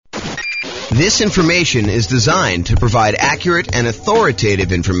This information is designed to provide accurate and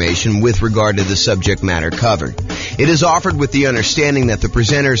authoritative information with regard to the subject matter covered. It is offered with the understanding that the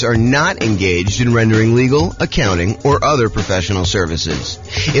presenters are not engaged in rendering legal, accounting, or other professional services.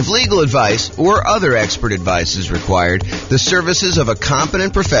 If legal advice or other expert advice is required, the services of a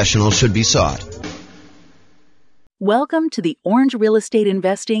competent professional should be sought. Welcome to the Orange Real Estate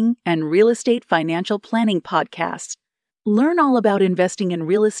Investing and Real Estate Financial Planning Podcast. Learn all about investing in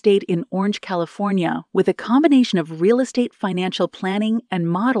real estate in Orange, California, with a combination of real estate financial planning and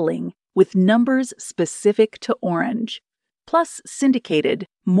modeling with numbers specific to Orange, plus syndicated,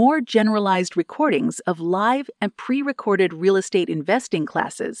 more generalized recordings of live and pre-recorded real estate investing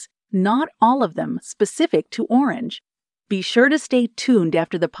classes, not all of them specific to Orange. Be sure to stay tuned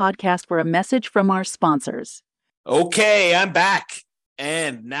after the podcast for a message from our sponsors. Okay, I'm back.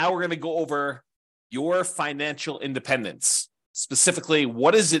 And now we're going to go over your financial independence. Specifically,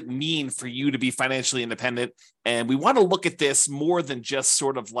 what does it mean for you to be financially independent? And we want to look at this more than just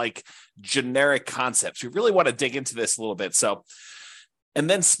sort of like generic concepts. We really want to dig into this a little bit. And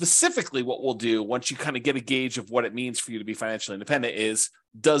then specifically what we'll do once you kind of get a gauge of what it means for you to be financially independent is,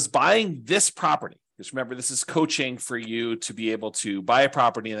 does buying this property, because remember, this is coaching for you to be able to buy a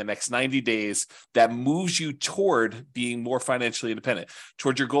property in the next 90 days that moves you toward being more financially independent,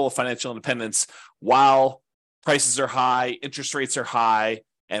 toward your goal of financial independence while prices are high, interest rates are high,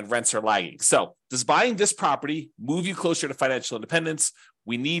 and rents are lagging. So does buying this property move you closer to financial independence?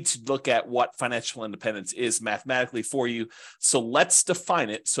 We need to look at what financial independence is mathematically for you. So let's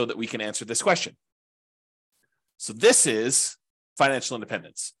define it so that we can answer this question. So this is financial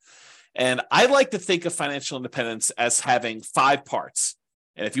independence. And I like to think of financial independence as having 5 parts.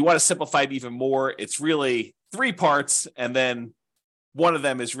 And if you want to simplify it even more, it's really 3 parts, and then one of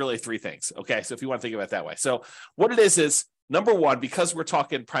them is really 3 things. Okay, so if you want to think about it that way. So what it is number one, because we're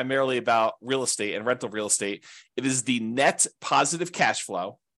talking primarily about real estate and rental real estate, it is the net positive cash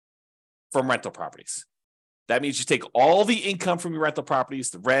flow from rental properties. That means you take all the income from your rental properties,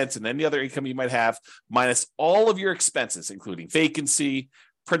 the rent, and any other income you might have, minus all of your expenses, including vacancy,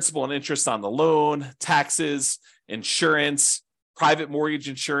 principal and interest on the loan, taxes, insurance, private mortgage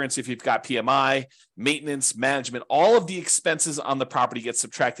insurance if you've got PMI, maintenance, management, all of the expenses on the property get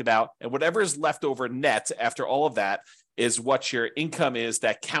subtracted out. And whatever is left over net after all of that is what your income is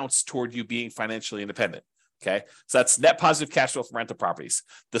that counts toward you being financially independent. Okay, so that's net positive cash flow from rental properties.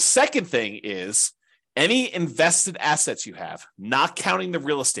 The second thing is any invested assets you have, not counting the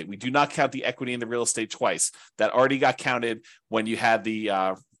real estate. We do not count the equity in the real estate twice. That already got counted when you had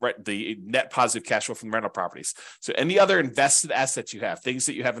the net positive cash flow from rental properties. So any other invested assets you have, things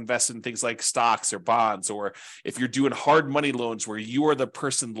that you have invested in, things like stocks or bonds, or if you're doing hard money loans where you are the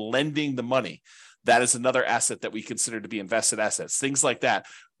person lending the money, that is another asset that we consider to be invested assets. Things like that.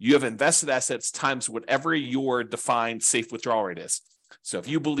 You have invested assets times whatever your defined safe withdrawal rate is. So if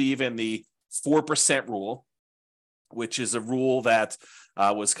you believe in the 4% rule, which is a rule that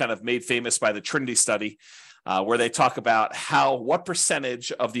was kind of made famous by the Trinity study, where they talk about what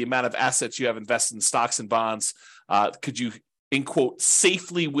percentage of the amount of assets you have invested in stocks and bonds could you, in quote,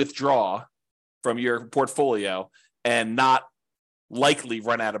 safely withdraw from your portfolio and not likely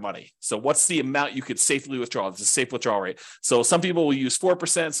run out of money. So what's the amount you could safely withdraw? It's a safe withdrawal rate. So some people will use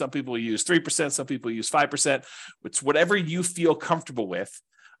 4%, some people will use 3%, some people use 5%. It's whatever you feel comfortable with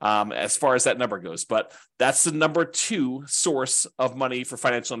as far as that number goes. But that's the number 2 source of money for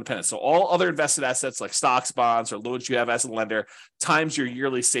financial independence. So all other invested assets like stocks, bonds, or loans you have as a lender times your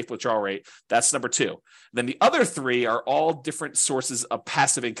yearly safe withdrawal rate, that's number 2. Then the other 3 are all different sources of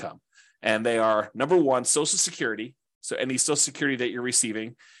passive income. And they are, number 1, Social Security. So any Social Security that you're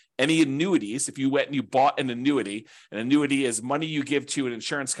receiving, any annuities. If you went and you bought an annuity is money you give to an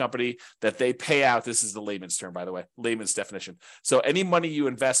insurance company that they pay out. This is the layman's term, by the way, layman's definition. So any money you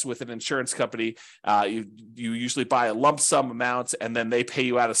invest with an insurance company, you usually buy a lump sum amount, and then they pay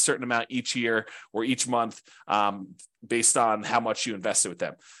you out a certain amount each year or each month based on how much you invested with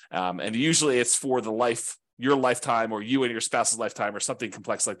them. And usually it's for your lifetime, or you and your spouse's lifetime, or something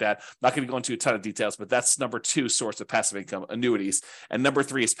complex like that. I'm not going to go into a ton of details, but that's number 2 source of passive income, annuities. And number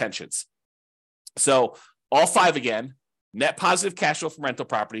 3 is pensions. So all 5 again, net positive cash flow from rental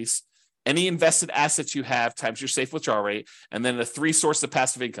properties, any invested assets you have times your safe withdrawal rate, and then the 3 sources of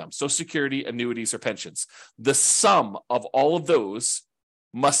passive income, Social Security, annuities, or pensions. The sum of all of those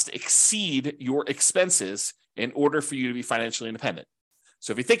must exceed your expenses in order for you to be financially independent.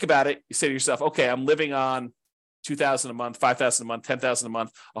 So if you think about it, you say to yourself, okay, I'm living on $2,000 a month, $5,000 a month, $10,000 a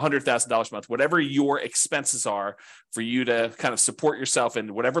month, $100,000 a month, whatever your expenses are for you to kind of support yourself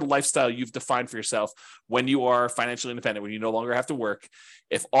and whatever lifestyle you've defined for yourself when you are financially independent, when you no longer have to work.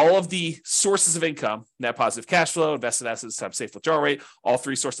 If all of the sources of income, net positive cash flow, invested assets times safe withdrawal rate, all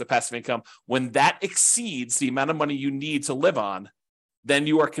three sources of passive income, when that exceeds the amount of money you need to live on, then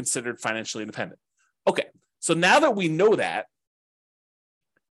you are considered financially independent. Okay, so now that we know that,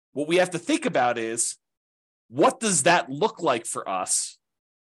 what we have to think about is, what does that look like for us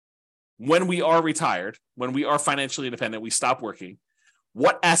when we are retired, when we are financially independent, we stop working?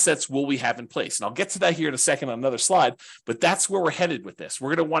 What assets will we have in place? And I'll get to that here in a second on another slide, but that's where we're headed with this.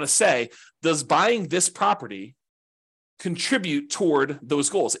 We're going to want to say, does buying this property contribute toward those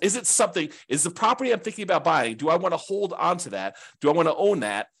goals? Is the property I'm thinking about buying, do I want to hold on to that? Do I want to own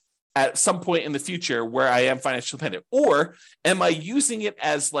that at some point in the future where I am financially independent? Or am I using it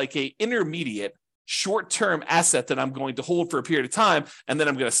as like a intermediate short-term asset that I'm going to hold for a period of time, and then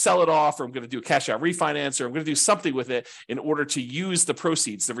I'm going to sell it off, or I'm going to do a cash out refinance, or I'm going to do something with it in order to use the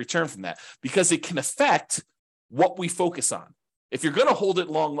proceeds, the return from that, because it can affect what we focus on. If you're going to hold it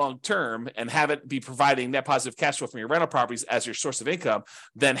long term and have it be providing net positive cash flow from your rental properties as your source of income,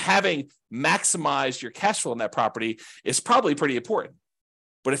 then having maximized your cash flow in that property is probably pretty important.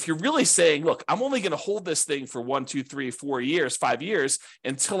 But if you're really saying, look, I'm only going to hold this thing for 1, 2, 3, 4 years, 5 years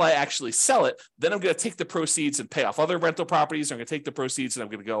until I actually sell it, then I'm going to take the proceeds and pay off other rental properties. I'm going to take the proceeds and I'm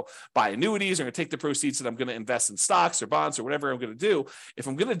going to go buy annuities. I'm going to take the proceeds and I'm going to invest in stocks or bonds or whatever I'm going to do. If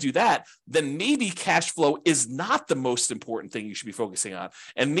I'm going to do that, then maybe cash flow is not the most important thing you should be focusing on.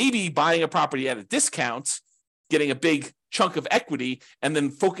 And maybe buying a property at a discount, getting a big chunk of equity, and then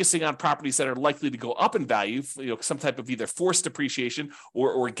focusing on properties that are likely to go up in value, some type of either forced appreciation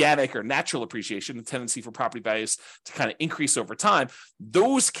or organic or natural appreciation, the tendency for property values to kind of increase over time,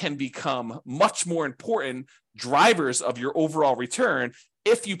 those can become much more important drivers of your overall return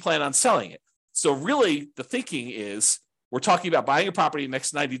if you plan on selling it. So really the thinking is, we're talking about buying a property in the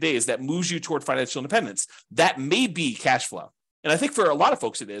next 90 days that moves you toward financial independence. That may be cash flow. And I think for a lot of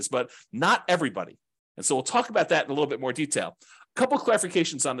folks it is, but not everybody. And so we'll talk about that in a little bit more detail. A couple of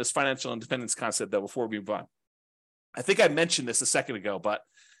clarifications on this financial independence concept, though, before we move on. I think I mentioned this a second ago, but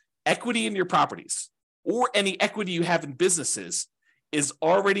equity in your properties or any equity you have in businesses is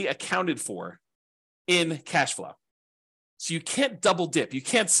already accounted for in cash flow. So you can't double dip. You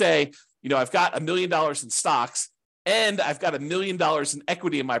can't say, I've got $1 million in stocks and I've got $1 million in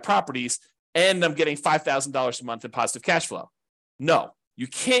equity in my properties and I'm getting $5,000 a month in positive cash flow. No. You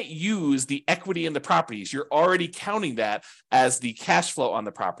can't use the equity in the properties. You're already counting that as the cash flow on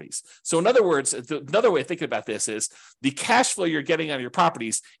the properties. So in other words, another way of thinking about this is the cash flow you're getting on your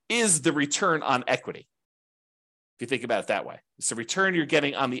properties is the return on equity. If you think about it that way, it's the return you're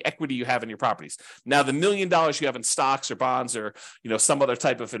getting on the equity you have in your properties. Now, the $1 million you have in stocks or bonds or some other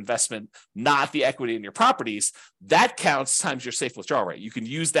type of investment, not the equity in your properties, that counts times your safe withdrawal rate. You can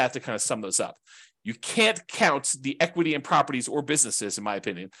use that to kind of sum those up. You can't count the equity in properties or businesses, in my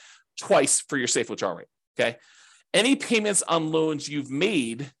opinion, twice for your safe withdrawal rate, okay? Any payments on loans you've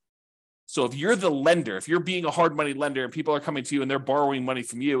made, so if you're the lender, if you're being a hard money lender and people are coming to you and they're borrowing money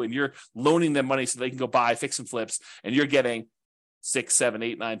from you and you're loaning them money so they can go buy fix and flips and you're getting 6, 7,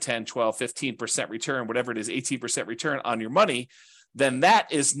 8, 9, 10, 12, 15% return, whatever it is, 18% return on your money, then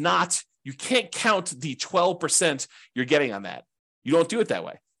that is not, you can't count the 12% you're getting on that. You don't do it that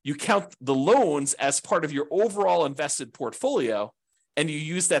way. You count the loans as part of your overall invested portfolio, and you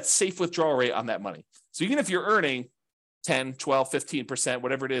use that safe withdrawal rate on that money. So even if you're earning 10, 12, 15%,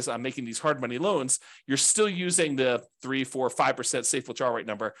 whatever it is on making these hard money loans, you're still using the 3, 4, 5% safe withdrawal rate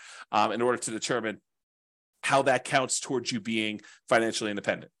number in order to determine how that counts towards you being financially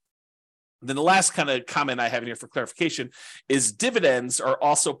independent. Then the last kind of comment I have in here for clarification is dividends are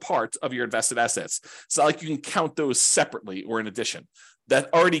also part of your invested assets. It's not like you can count those separately or in addition.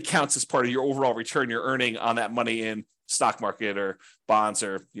 That already counts as part of your overall return you're earning on that money in stock market or bonds,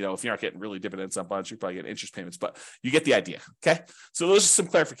 or, if you're not getting really dividends on bonds, you're probably getting interest payments, but you get the idea. Okay. So those are some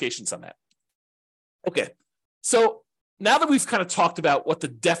clarifications on that. Okay. So now that we've kind of talked about what the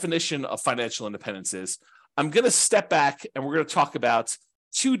definition of financial independence is, I'm going to step back and we're going to talk about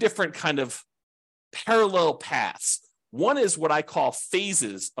two different kind of parallel paths. One is what I call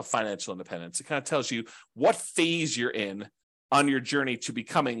phases of financial independence. It kind of tells you what phase you're in on your journey to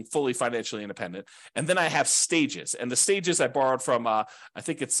becoming fully financially independent. And then I have stages. And the stages I borrowed from, I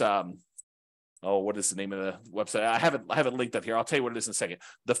think it's, what is the name of the website? I haven't linked that here. I'll tell you what it is in a second.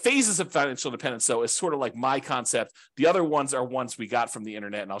 The phases of financial independence, though, is sort of like my concept. The other ones are ones we got from the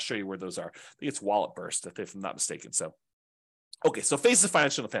internet, and I'll show you where those are. I think it's Wallet Burst, if I'm not mistaken. So, okay, so phases of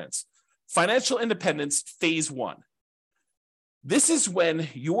financial independence. financial independence phase one. This is when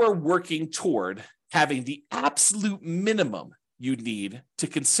you are working toward having the absolute minimum you need to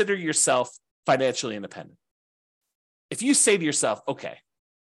consider yourself financially independent. If you say to yourself, okay,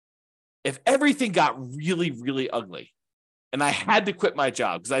 if everything got really, really ugly and I had to quit my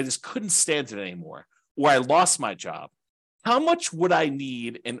job because I just couldn't stand it anymore, or I lost my job, how much would I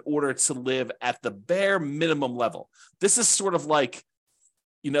need in order to live at the bare minimum level? This is sort of like,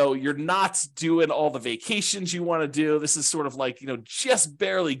 you're not doing all the vacations you want to do. This is sort of like, just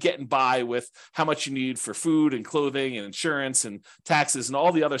barely getting by with how much you need for food and clothing and insurance and taxes and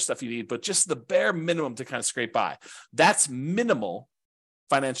all the other stuff you need, but just the bare minimum to kind of scrape by. That's minimal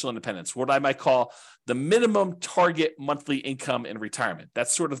financial independence, what I might call the minimum target monthly income in retirement.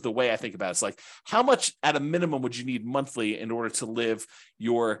 That's sort of the way I think about it. It's like, how much at a minimum would you need monthly in order to live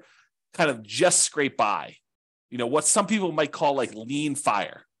your kind of just scrape by? What some people might call like lean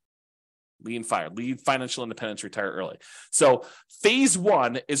financial independence, retire early. So phase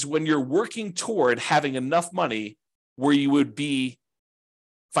one is when you're working toward having enough money where you would be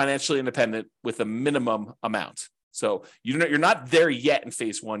financially independent with a minimum amount. So you're not there yet in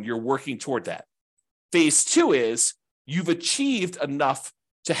phase one. You're working toward that. Phase two is you've achieved enough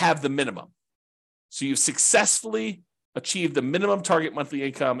to have the minimum. So you've successfully achieved the minimum target monthly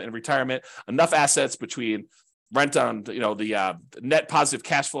income in retirement, enough assets between rent on, the net positive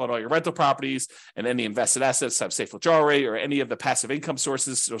cash flow on all your rental properties and any invested assets, have safe withdrawal rate, or any of the passive income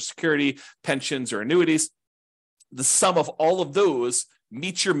sources, Social Security, pensions, or annuities. The sum of all of those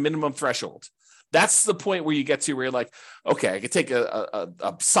meets your minimum threshold. That's the point where you get to where you're like, okay, I can take a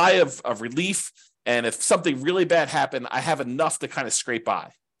sigh of relief. And if something really bad happened, I have enough to kind of scrape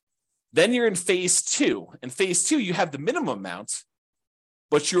by. Then you're in phase two. In phase two, you have the minimum amount,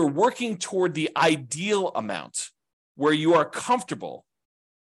 but you're working toward the ideal amount where you are comfortable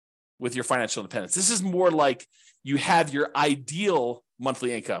with your financial independence. This is more like you have your ideal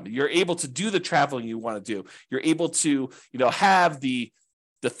monthly income. You're able to do the traveling you want to do. You're able to, have the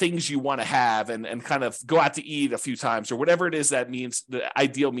things you want to have and kind of go out to eat a few times or whatever it is that means the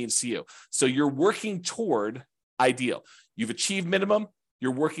ideal means to you. So you're working toward ideal. You've achieved minimum.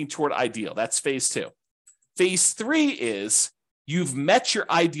 You're working toward ideal. That's phase two. Phase three is you've met your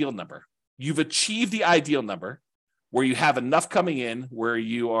ideal number. You've achieved the ideal number where you have enough coming in, where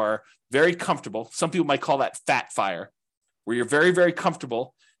you are very comfortable. Some people might call that fat fire, where you're very, very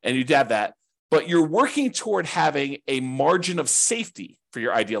comfortable and you'd have that, but you're working toward having a margin of safety for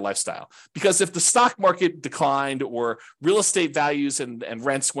your ideal lifestyle. Because if the stock market declined or real estate values and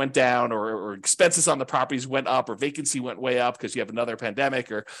rents went down or expenses on the properties went up or vacancy went way up because you have another pandemic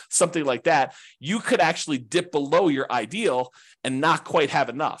or something like that, you could actually dip below your ideal and not quite have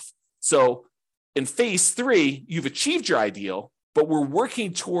enough. So in phase three, you've achieved your ideal, but we're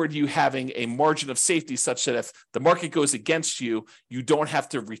working toward you having a margin of safety such that if the market goes against you, you don't have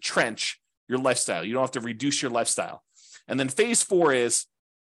to retrench your lifestyle. You don't have to reduce your lifestyle. And then phase four is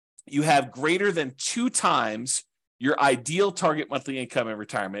you have greater than 2 times your ideal target monthly income in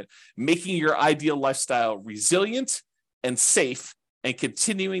retirement, making your ideal lifestyle resilient and safe and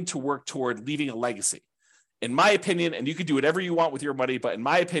continuing to work toward leaving a legacy. In my opinion, and you can do whatever you want with your money, but in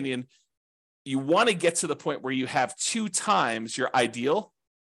my opinion, you want to get to the point where you have 2 times your ideal.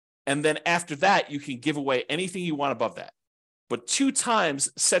 And then after that, you can give away anything you want above that. But 2 times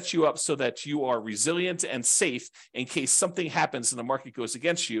sets you up so that you are resilient and safe in case something happens and the market goes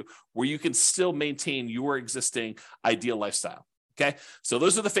against you, where you can still maintain your existing ideal lifestyle. Okay. So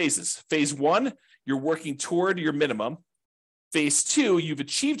those are the phases. Phase one, you're working toward your minimum. Phase two, you've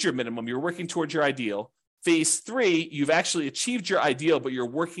achieved your minimum. You're working towards your ideal. Phase three, you've actually achieved your ideal, but you're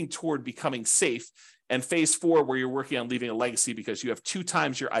working toward becoming safe. And phase four, where you're working on leaving a legacy because you have 2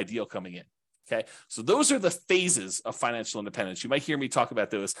 times your ideal coming in. Okay, so those are the phases of financial independence. You might hear me talk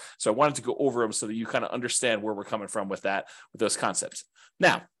about those. So I wanted to go over them so that you kind of understand where we're coming from with those concepts.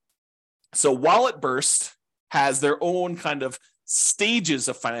 Now, so WalletBurst has their own kind of stages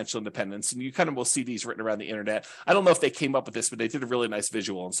of financial independence, and you kind of will see these written around the internet. I don't know if they came up with this, but they did a really nice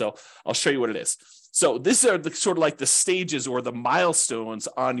visual. And so I'll show you what it is. So these are the sort of like the stages or the milestones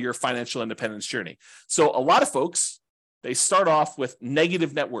on your financial independence journey. So a lot of folks, they start off with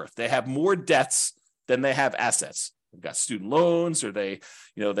negative net worth. They have more debts than they have assets. They've got student loans, or they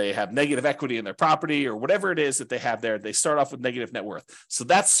have negative equity in their property, or whatever it is that they have there. They start off with negative net worth. So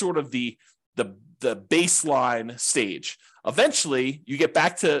that's sort of the baseline stage. Eventually, you get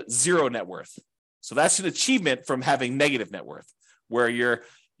back to 0 net worth. So that's an achievement from having negative net worth, where your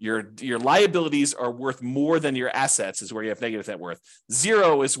liabilities are worth more than your assets, is where you have negative net worth.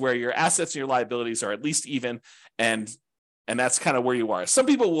 0 is where your assets and your liabilities are at least even, and And that's kind of where you are. Some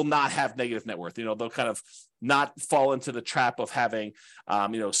people will not have negative net worth. They'll kind of not fall into the trap of having,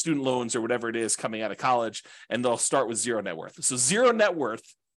 student loans or whatever it is coming out of college, and they'll start with zero net worth. So zero net worth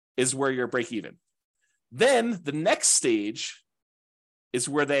is where you're break even. Then the next stage is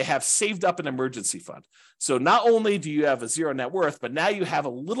where they have saved up an emergency fund. So not only do you have a zero net worth, but now you have a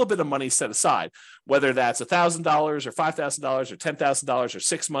little bit of money set aside, whether that's $1,000 or $5,000 or $10,000 or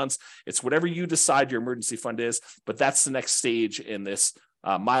 6 months. It's whatever you decide your emergency fund is, but that's the next stage in this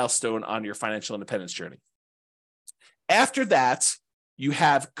milestone on your financial independence journey. After that, you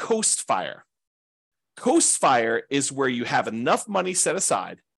have Coast Fire. Coast Fire is where you have enough money set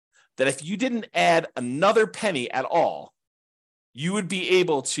aside that if you didn't add another penny at all, you would be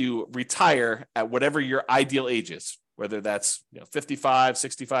able to retire at whatever your ideal age is, whether that's 55,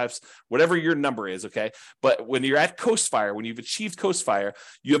 65, whatever your number is, okay? But when you're at Coast Fire, when you've achieved Coast Fire,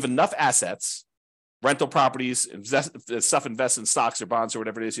 you have enough assets, rental properties, stuff invested in stocks or bonds or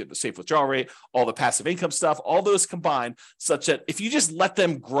whatever it is, you have the safe withdrawal rate, all the passive income stuff, all those combined, such that if you just let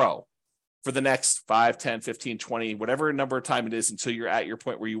them grow for the next 5, 10, 15, 20, whatever number of time it is until you're at your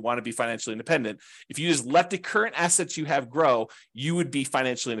point where you want to be financially independent, if you just let the current assets you have grow, you would be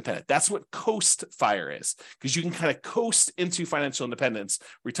financially independent. That's what Coast Fire is, because you can kind of coast into financial independence,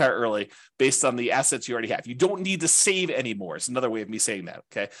 retire early based on the assets you already have. You don't need to save anymore. It's another way of me saying that,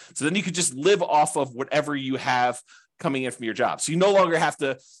 okay? So then you could just live off of whatever you have coming in from your job. So you no longer have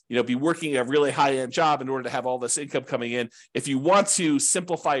to, be working a really high-end job in order to have all this income coming in. If you want to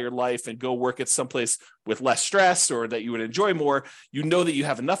simplify your life and go work at someplace with less stress or that you would enjoy more, you know that you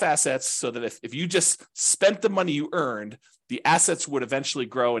have enough assets so that if you just spent the money you earned, the assets would eventually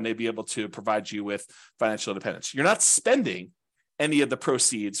grow and they'd be able to provide you with financial independence. You're not spending any of the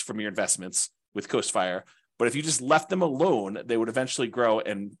proceeds from your investments with Coast Fire, but if you just left them alone, they would eventually grow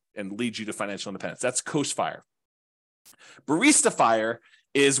and lead you to financial independence. That's Coast Fire. Barista Fire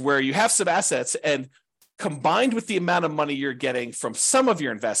is where you have some assets, and combined with the amount of money you're getting from some of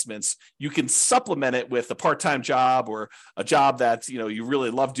your investments, you can supplement it with a part-time job or a job that you really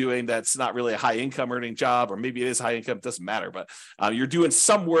love doing that's not really a high income earning job, or maybe it is high income, it doesn't matter, but you're doing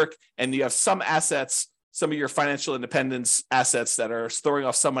some work and you have some assets, some of your financial independence assets that are throwing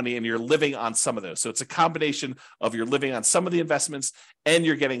off some money, and you're living on some of those. So it's a combination of you're living on some of the investments and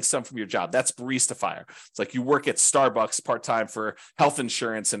you're getting some from your job. That's Barista Fire. It's like you work at Starbucks part-time for health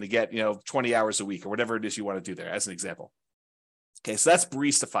insurance and to get 20 hours a week or whatever it is you want to do there, as an example. Okay, so that's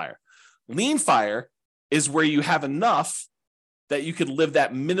Barista Fire. Lean Fire is where you have enough that you could live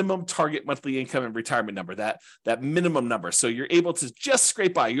that minimum target monthly income and retirement number, that minimum number. So you're able to just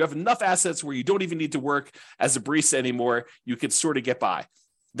scrape by. You have enough assets where you don't even need to work as a barista anymore. You could sort of get by.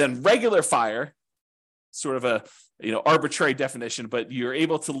 Then regular fire, sort of a arbitrary definition, but you're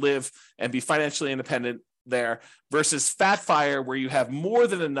able to live and be financially independent there, versus fat fire, where you have more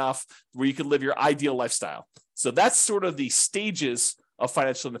than enough where you can live your ideal lifestyle. So that's sort of the stages of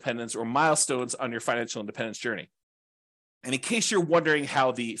financial independence or milestones on your financial independence journey. And in case you're wondering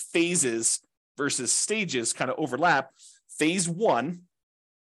how the phases versus stages kind of overlap, phase 1,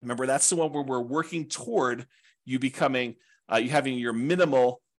 remember, that's the one where we're working toward you becoming, you having your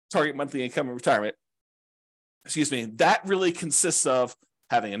minimal target monthly income in retirement. That really consists of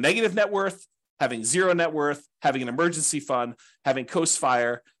having a negative net worth, having zero net worth, having an emergency fund, having Coast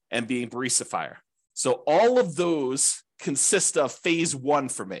Fire, and being Barista Fire. So all of those consist of phase 1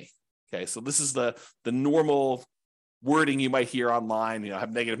 for me. Okay, so this is the normal wording you might hear online,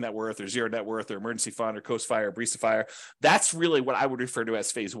 have negative net worth or zero net worth or emergency fund or Coast Fire or Barista Fire. That's really what I would refer to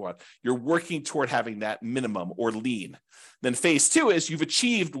as phase 1. You're working toward having that minimum or lean. Then phase 2 is you've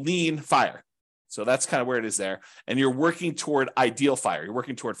achieved lean fire. So that's kind of where it is there. And you're working toward ideal fire. You're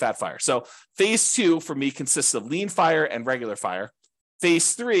working toward fat fire. So phase 2 for me consists of lean fire and regular fire.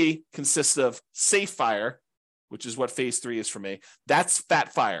 Phase 3 consists of safe fire, which is what phase 3 is for me. That's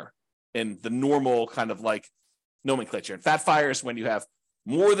fat fire in the normal kind of like nomenclature. And fat fire is when you have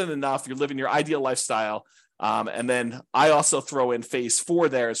more than enough, you're living your ideal lifestyle. And then I also throw in phase 4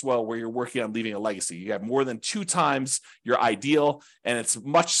 there as well, where you're working on leaving a legacy. You have more than 2 times your ideal, and it's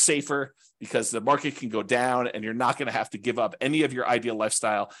much safer because the market can go down and you're not going to have to give up any of your ideal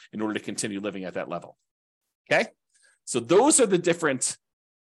lifestyle in order to continue living at that level. Okay. So those are the different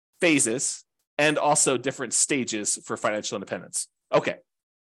phases and also different stages for financial independence. Okay.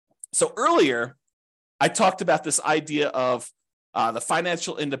 So earlier, I talked about this idea of the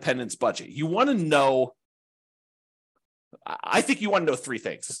financial independence budget. You want to know, I think you want to know 3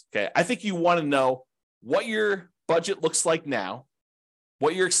 things. Okay. I think you want to know what your budget looks like now,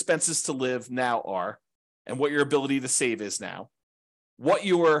 what your expenses to live now are, and what your ability to save is now, what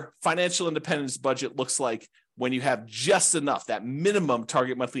your financial independence budget looks like when you have just enough, that minimum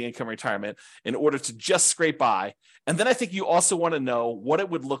target monthly income retirement in order to just scrape by. And then I think you also want to know what it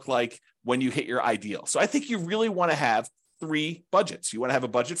would look like when you hit your ideal. So I think you really want to have 3 budgets. You want to have a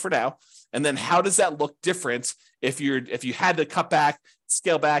budget for now. And then how does that look different if you had to cut back,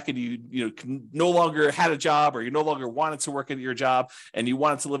 scale back, and you no longer had a job, or you no longer wanted to work at your job and you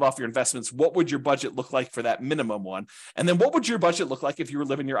wanted to live off your investments? What would your budget look like for that minimum one? And then what would your budget look like if you were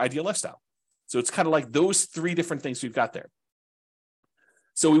living your ideal lifestyle? So it's kind of like those 3 different things we've got there.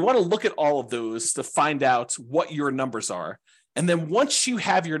 So we want to look at all of those to find out what your numbers are. And then once you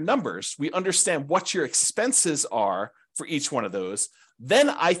have your numbers, we understand what your expenses are for each one of those. Then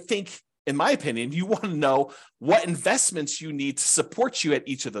I think, in my opinion, you want to know what investments you need to support you at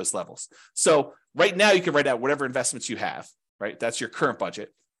each of those levels. So right now you can write out whatever investments you have, right? That's your current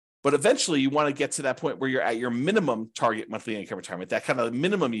budget. But eventually you want to get to that point where you're at your minimum target monthly income retirement, that kind of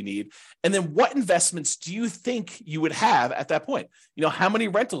minimum you need. And then what investments do you think you would have at that point? How many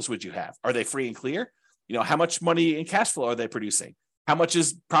rentals would you have? Are they free and clear? How much money in cash flow are they producing? How much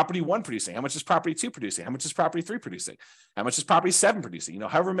is property 1 producing? How much is property 2 producing? How much is property 3 producing? How much is property 7 producing?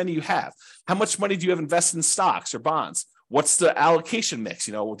 However many you have. How much money do you have invested in stocks or bonds? What's the allocation mix?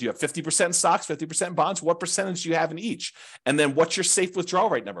 Do you have 50% in stocks, 50% in bonds? What percentage do you have in each? And then what's your safe withdrawal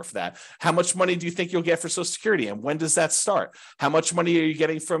rate number for that? How much money do you think you'll get for Social Security? And when does that start? How much money are you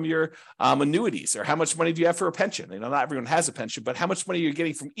getting from your annuities? Or how much money do you have for a pension? Not everyone has a pension, but how much money are you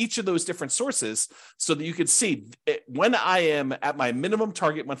getting from each of those different sources so that you can see when I am at my minimum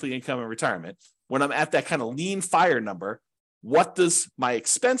target monthly income in retirement, when I'm at that kind of lean fire number, what does my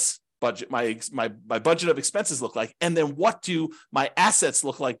expense budget, my budget of expenses look like? And then what do my assets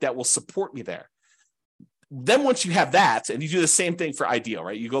look like that will support me there? Then once you have that, and you do the same thing for ideal,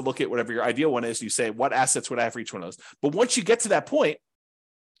 right? You go look at whatever your ideal one is, you say, what assets would I have for each one of those? But once you get to that point,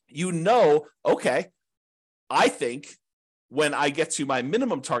 okay, I think when I get to my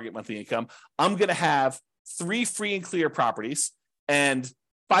minimum target monthly income, I'm going to have 3 free and clear properties and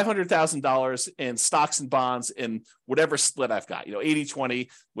 $500,000 in stocks and bonds in whatever split I've got, 80-20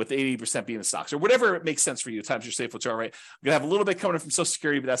 with 80% being in stocks or whatever it makes sense for you times your safe withdrawal rate. I'm going to have a little bit coming in from Social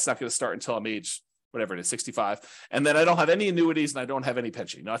Security, but that's not going to start until I'm age, whatever it is, 65. And then I don't have any annuities and I don't have any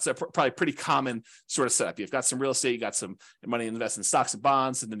pension. It's a probably pretty common sort of setup. You've got some real estate, you got some money invested in stocks and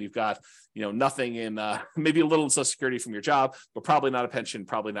bonds, and then you've got, nothing in, maybe a little in Social Security from your job, but probably not a pension,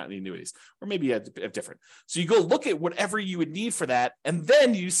 probably not any annuities, or maybe you have different. So you go look at whatever you would need for that. And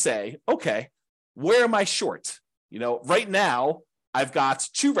then you say, okay, where am I short? Right now I've got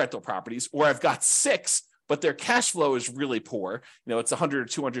 2 rental properties, or I've got 6, but their cash flow is really poor. It's $100 or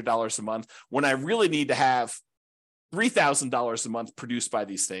 $200 a month when I really need to have $3,000 a month produced by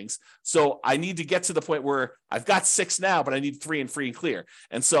these things. So I need to get to the point where I've got 6 now, but I need 3 and free and clear.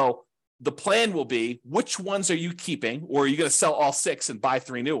 And so the plan will be, which ones are you keeping, or are you going to sell all 6 and buy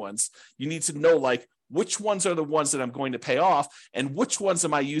 3 new ones? You need to know which ones are the ones that I'm going to pay off, and which ones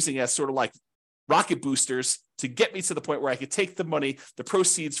am I using as sort of like rocket boosters to get me to the point where I could take the money, the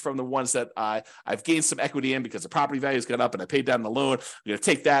proceeds from the ones that I've gained some equity in because the property value has gone up and I paid down the loan. I'm going to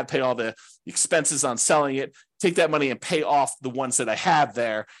take that, pay all the expenses on selling it, take that money and pay off the ones that I have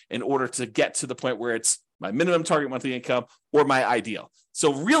there in order to get to the point where it's my minimum target monthly income or my ideal.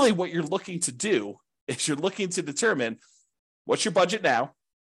 So really what you're looking to do is you're looking to determine what's your budget now,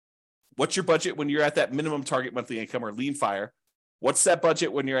 what's your budget when you're at that minimum target monthly income or lean fire, what's that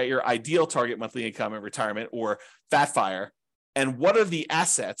budget when you're at your ideal target monthly income in retirement or fat fire? And what are the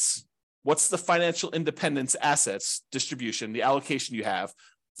assets? What's the financial independence assets distribution, the allocation you have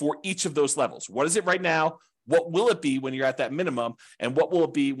for each of those levels? What is it right now? What will it be when you're at that minimum? And what will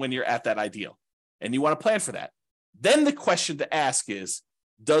it be when you're at that ideal? And you want to plan for that. Then the question to ask is,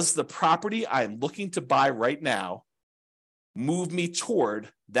 does the property I'm looking to buy right now move me toward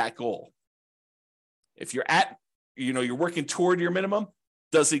that goal? If you're at you're working toward your minimum,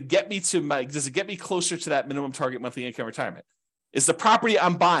 does it get me closer to that minimum target monthly income retirement? Is the property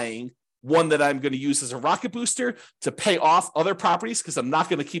I'm buying one that I'm going to use as a rocket booster to pay off other properties because I'm not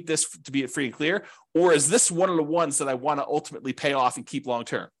going to keep this to be free and clear? Or is this one of the ones that I want to ultimately pay off and keep long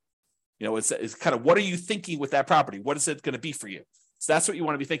term? It's kind of, what are you thinking with that property? What is it going to be for you? So that's what you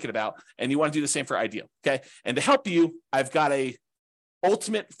want to be thinking about. And you want to do the same for ideal. Okay. And to help you, I've got a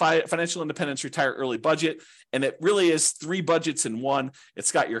ultimate financial independence retire early budget. And it really is 3 budgets in one.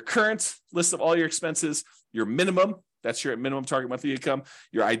 It's got your current list of all your expenses, your minimum, that's your minimum target monthly income,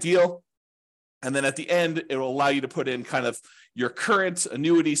 your ideal, And then at the end, it will allow you to put in kind of your current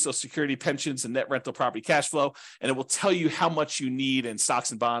annuity, Social Security, pensions, and net rental property cash flow. And it will tell you how much you need in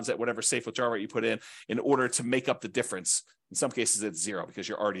stocks and bonds at whatever safe withdrawal rate you put in order to make up the difference. In some cases, it's zero because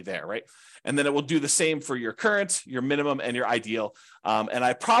you're already there, right? And then it will do the same for your current, your minimum, and your ideal. And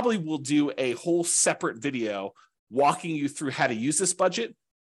I probably will do a whole separate video walking you through how to use this budget.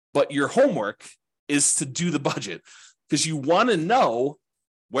 But your homework is to do the budget because you want to know,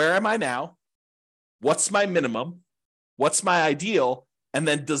 where am I now? What's my minimum? What's my ideal? And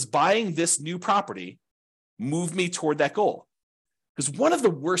then does buying this new property move me toward that goal? Because one of the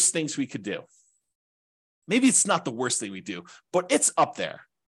worst things we could do, maybe it's not the worst thing we do, but it's up there.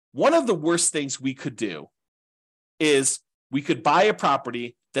 One of the worst things we could do is we could buy a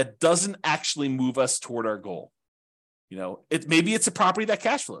property that doesn't actually move us toward our goal. Maybe it's a property that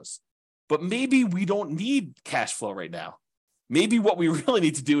cash flows, but maybe we don't need cash flow right now. Maybe what we really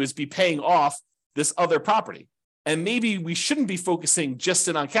need to do is be paying off this other property. And maybe we shouldn't be focusing just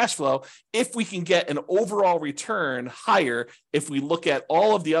in on cash flow if we can get an overall return higher if we look at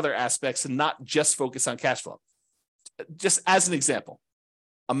all of the other aspects and not just focus on cash flow. Just as an example,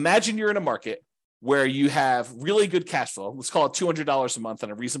 imagine you're in a market where you have really good cash flow. Let's call it $200 a month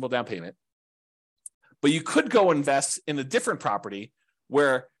on a reasonable down payment. But you could go invest in a different property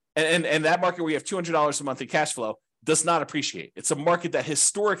where, and that market where you have $200 a month in cash flow does not appreciate. It's a market that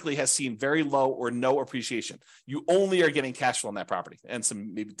historically has seen very low or no appreciation. You only are getting cash flow on that property and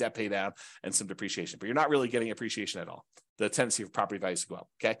some maybe debt pay down and some depreciation, but you're not really getting appreciation at all. The tendency of property values to go up.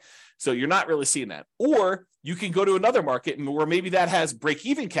 Okay. So you're not really seeing that. Or you can go to another market where maybe that has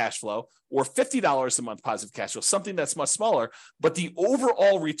break-even cash flow or $50 a month positive cash flow, something that's much smaller, but the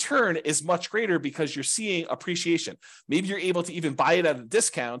overall return is much greater because you're seeing appreciation. Maybe you're able to even buy it at a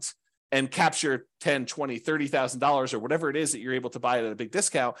discount and capture $10,000, $20,000, $30,000 or whatever it is that you're able to buy it at a big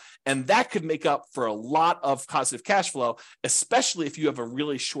discount. And that could make up for a lot of positive cash flow, especially if you have a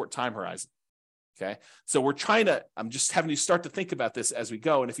really short time horizon. Okay. So I'm just having you start to think about this as we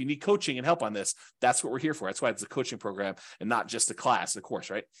go. And if you need coaching and help on this, that's what we're here for. That's why it's a coaching program and not just a class, a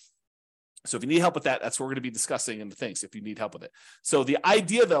course, right? So if you need help with that, that's what we're going to be discussing in the things if you need help with it. So the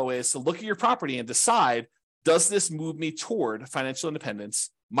idea though is to look at your property and decide, does this move me toward financial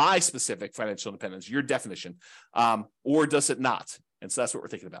independence, my specific financial independence, your definition, or does it not? And so that's what we're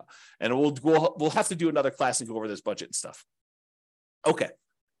thinking about. And we'll have to do another class and go over this budget and stuff. Okay.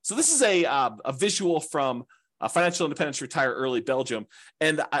 So this is a visual from Financial Independence Retire Early Belgium.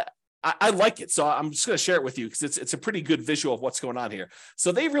 And I like it. So I'm just going to share it with you because it's a pretty good visual of what's going on here.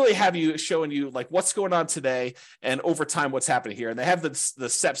 So they really have you showing you like what's going on today and over time what's happening here. And they have the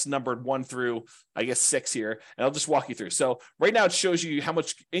steps numbered 1 through, I guess, 6 here. And I'll just walk you through. So right now it shows you how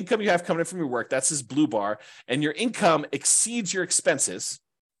much income you have coming in from your work. That's this blue bar. And your income exceeds your expenses.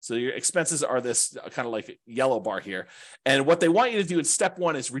 So your expenses are this kind of like yellow bar here. And what they want you to do in step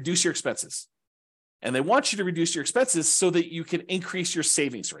 1 is reduce your expenses. And they want you to reduce your expenses so that you can increase your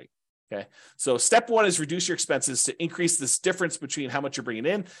savings rate. Okay. So step 1 is reduce your expenses to increase this difference between how much you're bringing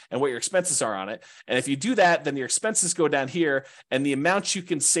in and what your expenses are on it. And if you do that, then your expenses go down here and the amount you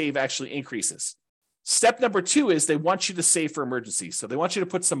can save actually increases. Step number 2 is they want you to save for emergencies. So they want you to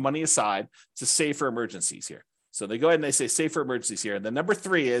put some money aside to save for emergencies here. So they go ahead and they say save for emergencies here. And then number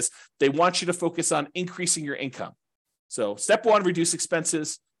 3 is they want you to focus on increasing your income. So step 1, reduce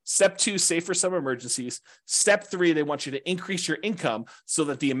expenses. Step 2, save for some emergencies. Step 3, they want you to increase your income so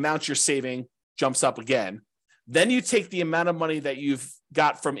that the amount you're saving jumps up again. Then you take the amount of money that you've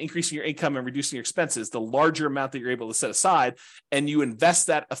got from increasing your income and reducing your expenses, the larger amount that you're able to set aside, and you invest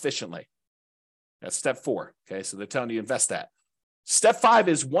that efficiently. That's step 4. Okay, so they're telling you invest that. Step 5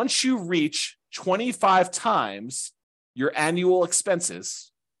 is once you reach 25 times your annual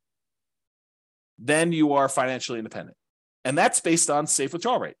expenses, then you are financially independent. And that's based on safe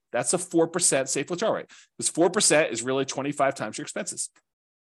withdrawal rate. That's a 4% safe withdrawal rate. Because 4% is really 25 times your expenses.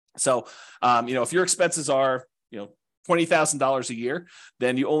 So, if your expenses are, $20,000 a year,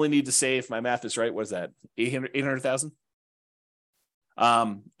 then you only need to save, my math is right, what is that, 800,000?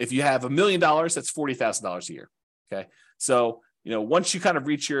 If you have $1 million, that's $40,000 a year. Okay. So, once you kind of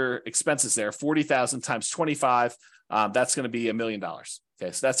reach your expenses there, 40,000 times 25, that's going to be $1 million.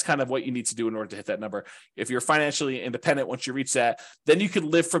 Okay, so that's kind of what you need to do in order to hit that number. If you're financially independent, once you reach that, then you can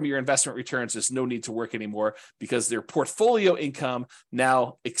live from your investment returns. There's no need to work anymore because their portfolio income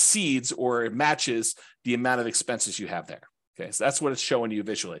now exceeds or matches the amount of expenses you have there. Okay, so that's what it's showing you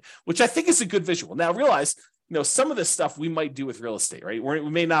visually, which I think is a good visual. Now realize, some of this stuff we might do with real estate, right? We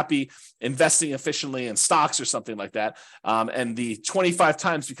may not be investing efficiently in stocks or something like that. And the 25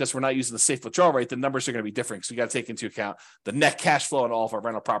 times, because we're not using the safe withdrawal rate, the numbers are going to be different. So you got to take into account the net cash flow on all of our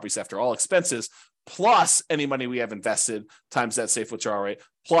rental properties after all expenses, plus any money we have invested times that safe withdrawal rate,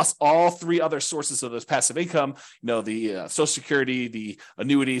 plus all three other sources of those passive income, the Social Security, the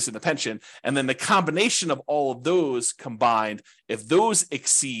annuities, and the pension. And then the combination of all of those combined, if those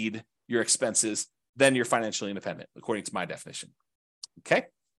exceed your expenses, then you're financially independent, according to my definition. Okay?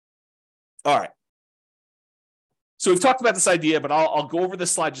 All right. So we've talked about this idea, but I'll go over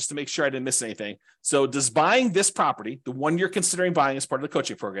this slide just to make sure I didn't miss anything. So does buying this property, the one you're considering buying as part of the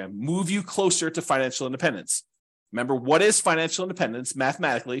coaching program, move you closer to financial independence? Remember, what is financial independence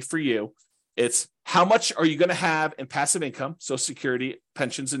mathematically for you? It's how much are you going to have in passive income, Social Security,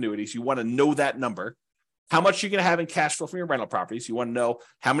 pensions, annuities. You want to know that number. How much you're going to have in cash flow from your rental properties. You want to know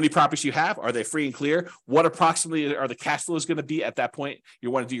how many properties you have. Are they free and clear? What approximately are the cash flows going to be at that point?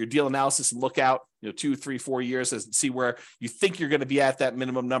 You want to do your deal analysis and look out 2, 3, 4 years and see where you think you're going to be at that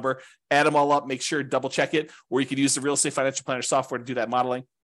minimum number. Add them all up, make sure, double check it, or you could use the Real Estate Financial Planner software to do that modeling.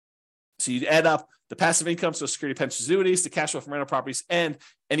 So you add up the passive income, Social Security, pensions, annuities, the cash flow from rental properties, and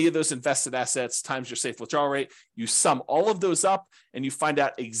any of those invested assets times your safe withdrawal rate. You sum all of those up and you find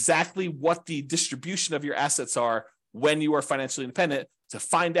out exactly what the distribution of your assets are when you are financially independent to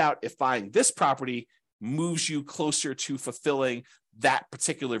find out if buying this property moves you closer to fulfilling that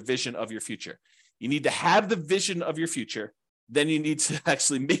particular vision of your future. You need to have the vision of your future. Then you need to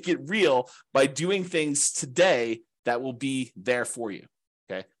actually make it real by doing things today that will be there for you.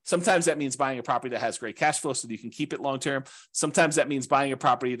 Okay. Sometimes that means buying a property that has great cash flow so that you can keep it long-term. Sometimes that means buying a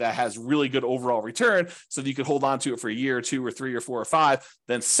property that has really good overall return so that you can hold on to it for a year or 2 or 3 or 4 or 5,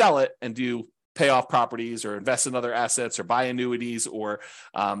 then sell it and do pay off properties or invest in other assets or buy annuities or,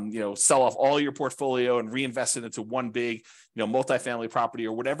 sell off all your portfolio and reinvest it into one big, multifamily property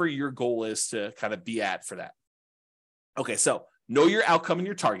or whatever your goal is to kind of be at for that. Okay. So know your outcome and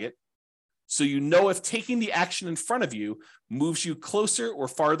your target. So you know if taking the action in front of you moves you closer or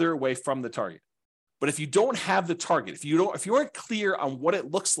farther away from the target. But if you don't have the target, if you aren't clear on what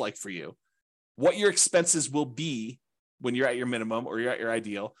it looks like for you, what your expenses will be when you're at your minimum or you're at your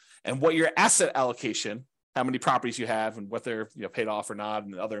ideal, and what your asset allocation, how many properties you have and what they're paid off or not,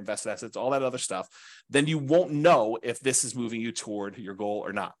 and other invested assets, all that other stuff, then you won't know if this is moving you toward your goal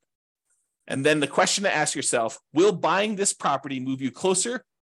or not. And then the question to ask yourself, will buying this property move you closer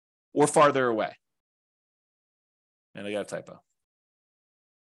or farther away? And I got a typo.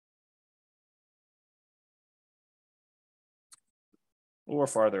 Or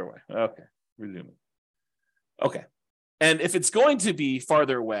farther away. Okay, resuming. Okay. And if it's going to be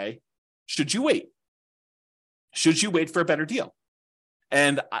farther away, should you wait? Should you wait for a better deal?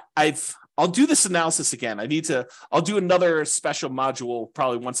 And I'll do this analysis again. I'll do another special module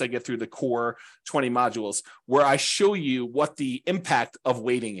probably once I get through the core 20 modules where I show you what the impact of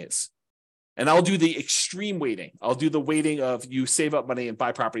waiting is. And I'll do the extreme waiting. I'll do the waiting of you save up money and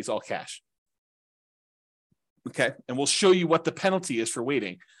buy properties all cash. Okay. And we'll show you what the penalty is for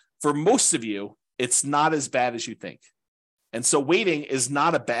waiting. For most of you, it's not as bad as you think. And so waiting is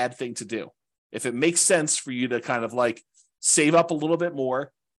not a bad thing to do. If it makes sense for you to kind of like save up a little bit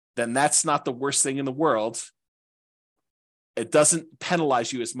more, then that's not the worst thing in the world. It doesn't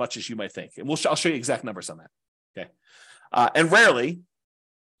penalize you as much as you might think. And I'll show you exact numbers on that. Okay. And rarely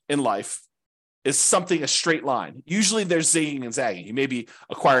in life is something a straight line. Usually there's zigging and zagging. You may be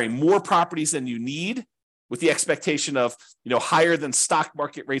acquiring more properties than you need with the expectation of, higher than stock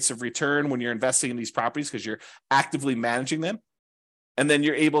market rates of return when you're investing in these properties because you're actively managing them. And then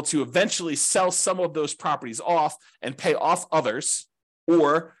you're able to eventually sell some of those properties off and pay off others,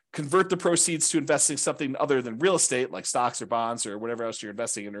 or convert the proceeds to investing something other than real estate, like stocks or bonds or whatever else you're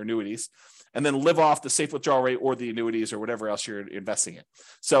investing in, or annuities, and then live off the safe withdrawal rate or the annuities or whatever else you're investing in.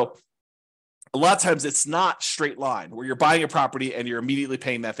 So a lot of times it's not straight line where you're buying a property and you're immediately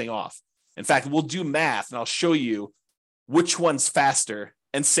paying that thing off. In fact, we'll do math and I'll show you which one's faster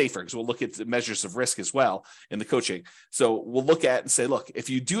and safer, because we'll look at the measures of risk as well in the coaching. So we'll look at and say, look, if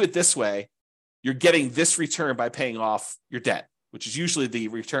you do it this way, you're getting this return by paying off your debt, which is usually the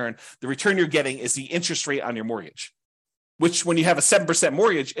return. The return you're getting is the interest rate on your mortgage, which when you have a 7%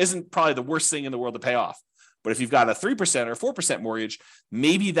 mortgage isn't probably the worst thing in the world to pay off. But if you've got a 3% or 4% mortgage,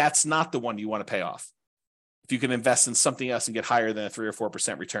 maybe that's not the one you want to pay off. If you can invest in something else and get higher than a 3 or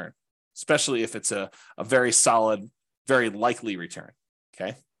 4% return, especially if it's a very solid, very likely return.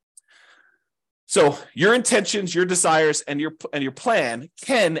 Okay. So your intentions, your desires, and your plan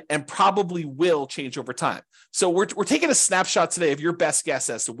can and probably will change over time. So we're taking a snapshot today of your best guess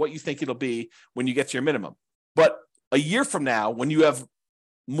as to what you think it'll be when you get to your minimum. But a year from now, when you have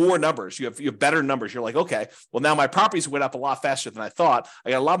more numbers, you have better numbers, you're like, okay, well, now my properties went up a lot faster than I thought.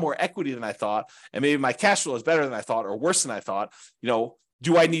 I got a lot more equity than I thought. And maybe my cash flow is better than I thought or worse than I thought.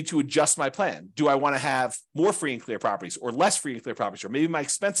 Do I need to adjust my plan? Do I want to have more free and clear properties or less free and clear properties? Or maybe my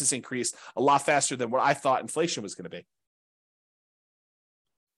expenses increased a lot faster than what I thought inflation was going to be.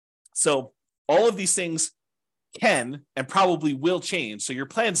 So all of these things can and probably will change. So your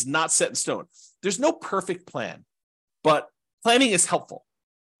plan's not set in stone. There's no perfect plan, but planning is helpful.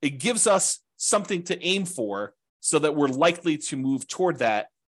 It gives us something to aim for so that we're likely to move toward that,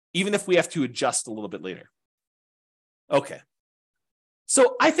 even if we have to adjust a little bit later. Okay.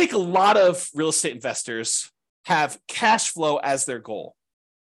 So I think a lot of real estate investors have cash flow as their goal.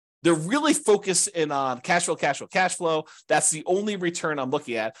 They're really focused in on cash flow. That's the only return I'm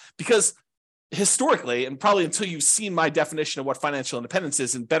looking at, because historically, and probably until you've seen my definition of what financial independence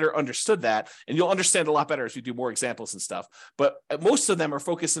is and better understood that, and you'll understand a lot better as we do more examples and stuff. But most of them are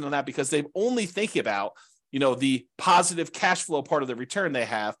focusing on that because they only think about, the positive cash flow part of the return they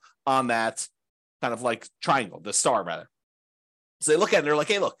have on that kind of like triangle, the star rather. So they look at it and they're like,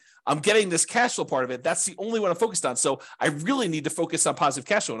 hey, look, I'm getting this cash flow part of it. That's the only one I'm focused on. So I really need to focus on positive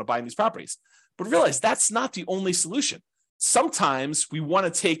cash flow when I'm buying these properties. But realize that's not the only solution. Sometimes we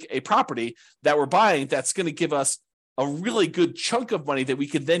want to take a property that we're buying that's going to give us a really good chunk of money that we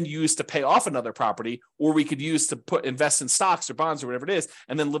could then use to pay off another property, or we could use to invest in stocks or bonds or whatever it is,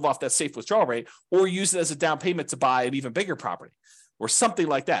 and then live off that safe withdrawal rate, or use it as a down payment to buy an even bigger property or something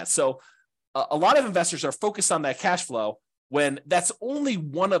like that. So a lot of investors are focused on that cash flow when that's only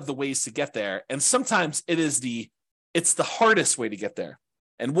one of the ways to get there. And sometimes it's the hardest way to get there.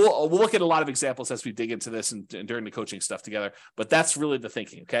 And we'll look at a lot of examples as we dig into this and during the coaching stuff together, but that's really the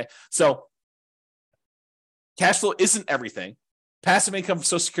thinking, okay? So cash flow isn't everything. Passive income from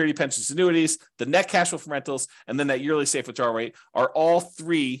Social Security, pensions, annuities, the net cash flow from rentals, and then that yearly safe withdrawal rate are all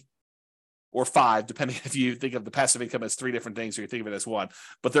 3 or 5, depending if you think of the passive income as 3 different things or you think of it as one,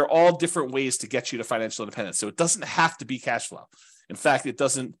 but they're all different ways to get you to financial independence. So it doesn't have to be cash flow. In fact, it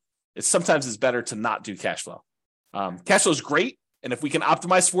sometimes it's better to not do cash flow. Cash flow is great. And if we can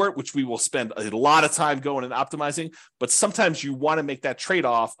optimize for it, which we will spend a lot of time going and optimizing, but sometimes you want to make that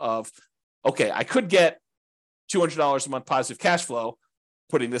trade-off of, okay, I could get $200 a month positive cash flow,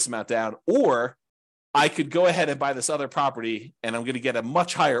 putting this amount down, or I could go ahead and buy this other property and I'm going to get a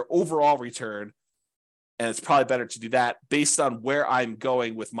much higher overall return. And it's probably better to do that based on where I'm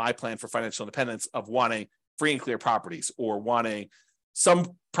going with my plan for financial independence of wanting free and clear properties, or wanting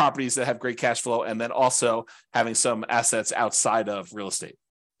some properties that have great cash flow, and then also having some assets outside of real estate.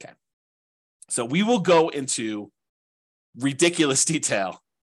 Okay. So we will go into ridiculous detail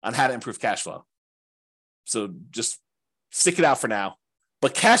on how to improve cash flow. So just stick it out for now.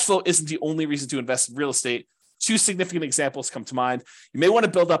 But cash flow isn't the only reason to invest in real estate. 2 significant examples come to mind. You may want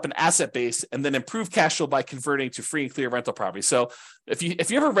to build up an asset base and then improve cash flow by converting to free and clear rental property. So if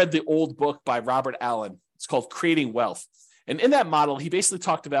you ever read the old book by Robert Allen, it's called Creating Wealth. And in that model, he basically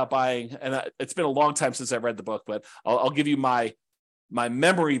talked about buying, and it's been a long time since I read the book, but I'll give you my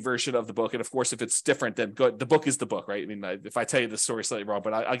memory version of the book. And of course, if it's different, then the book is the book, right? I mean, if I tell you the story slightly wrong,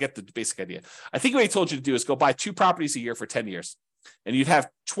 but I'll get the basic idea. I think what he told you to do is go buy 2 properties a year for 10 years. And you'd have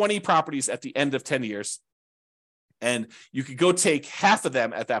 20 properties at the end of 10 years. And you could go take half of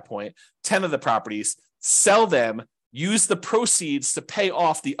them at that point, 10 of the properties, sell them, use the proceeds to pay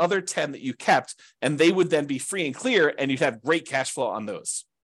off the other 10 that you kept, and they would then be free and clear, and you'd have great cash flow on those.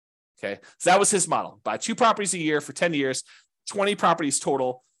 Okay, so that was his model. Buy 2 properties a year for 10 years, 20 properties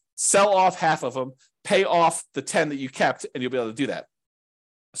total, sell off half of them, pay off the 10 that you kept, and you'll be able to do that.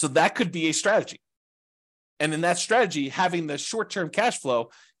 So that could be a strategy. And in that strategy, having the short-term cash flow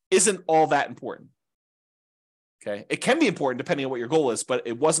isn't all that important. Okay, it can be important depending on what your goal is, but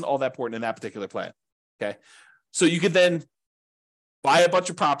it wasn't all that important in that particular plan. Okay, so you could then buy a bunch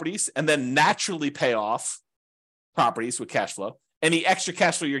of properties and then naturally pay off properties with cash flow. Any extra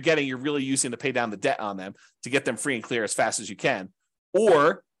cash flow you're getting, you're really using to pay down the debt on them to get them free and clear as fast as you can.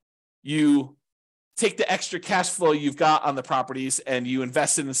 Or you take the extra cash flow you've got on the properties and you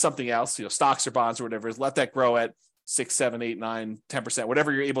invest it in something else, stocks or bonds or whatever, let that grow at 6, 7, 8, 9, 10%,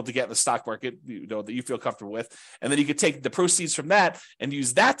 whatever you're able to get in the stock market, that you feel comfortable with. And then you could take the proceeds from that and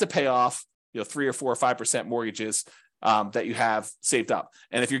use that to pay off, 3 or 4 or 5% mortgages that you have saved up.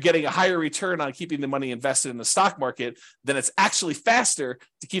 And if you're getting a higher return on keeping the money invested in the stock market, then it's actually faster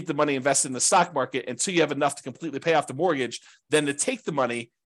to keep the money invested in the stock market until you have enough to completely pay off the mortgage than to take the money,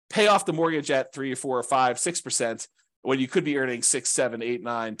 pay off the mortgage at 3 or 4 or 5, 6%, when you could be earning 6, 7, 8,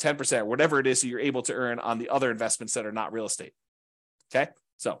 9, 10%, whatever it is that you're able to earn on the other investments that are not real estate. Okay.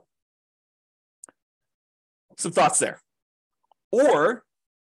 So some thoughts there. Or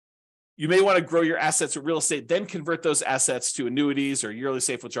you may want to grow your assets with real estate, then convert those assets to annuities or yearly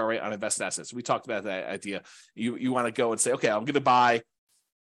safe withdrawal rate on invested assets. We talked about that idea. You want to go and say, okay, I'm going to buy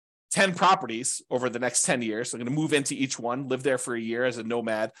 10 properties over the next 10 years. So I'm going to move into each one, live there for a year as a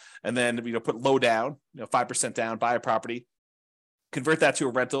nomad, and then put low down, 5% down, buy a property, convert that to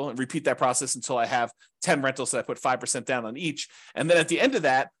a rental, and repeat that process until I have 10 rentals that I put 5% down on each. And then at the end of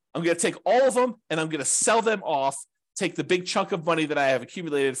that, I'm going to take all of them and I'm going to sell them off, take the big chunk of money that I have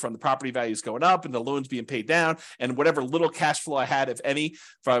accumulated from the property values going up and the loans being paid down and whatever little cash flow I had, if any,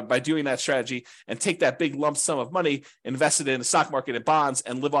 by doing that strategy, and take that big lump sum of money, invest it in the stock market and bonds,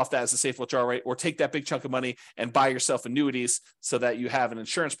 and live off that as a safe withdrawal rate, or take that big chunk of money and buy yourself annuities so that you have an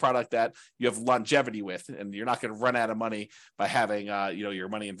insurance product that you have longevity with, and you're not going to run out of money by having your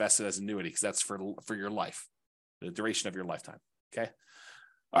money invested as annuity, because that's for your life, the duration of your lifetime. Okay.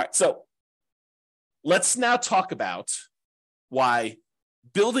 All right. So let's now talk about why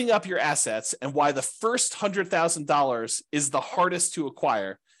building up your assets and why the first $100,000 is the hardest to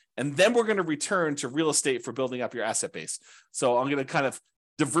acquire. And then we're going to return to real estate for building up your asset base. So I'm going to kind of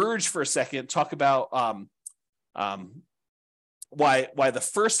diverge for a second, talk about why the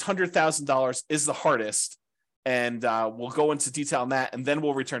first $100,000 is the hardest. And we'll go into detail on that, and then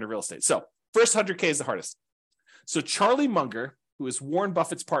we'll return to real estate. So first 100K is the hardest. So Charlie Munger, who is Warren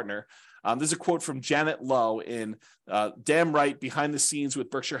Buffett's partner, there's a quote from Janet Lowe in Damn Right, Behind the Scenes with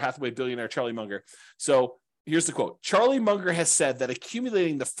Berkshire Hathaway billionaire Charlie Munger. So here's the quote. Charlie Munger has said that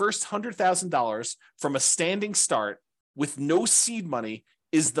accumulating the first $100,000 from a standing start with no seed money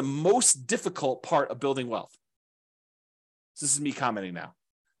is the most difficult part of building wealth. So this is me commenting now.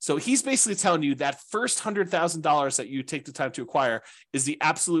 So he's basically telling you that first $100,000 that you take the time to acquire is the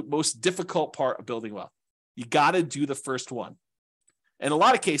absolute most difficult part of building wealth. You got to do the first one. In a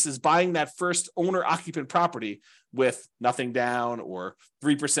lot of cases, buying that first owner-occupant property with nothing down, or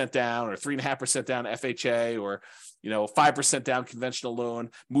 3% down, or 3.5% down FHA, or 5% down conventional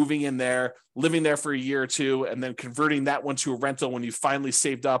loan, moving in there, living there for a year or two, and then converting that one to a rental when you finally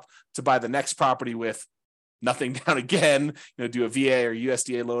saved up to buy the next property with nothing down again, do a VA or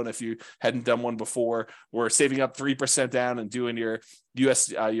USDA loan if you hadn't done one before, or saving up 3% down and doing your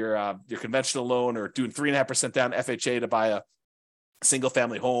your conventional loan, or doing 3.5% down FHA to buy a single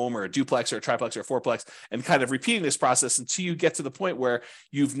family home or a duplex or a triplex or a fourplex, and kind of repeating this process until you get to the point where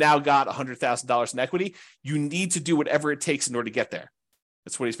you've now got $100,000 in equity. You need to do whatever it takes in order to get there.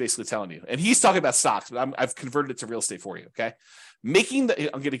 That's what he's basically telling you. And he's talking about stocks, but I've converted it to real estate for you. Okay. I'm going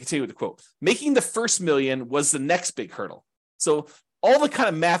to continue with the quote. Making the first million was the next big hurdle. So all the kind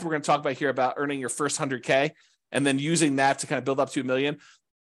of math we're going to talk about here about earning your first 100K and then using that to kind of build up to $1 million,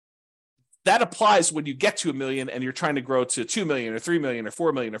 that applies when you get to $1 million and you're trying to grow to 2 million or 3 million or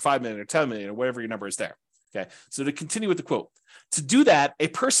 4 million or 5 million or 10 million or whatever your number is there. Okay. So to continue with the quote, to do that, a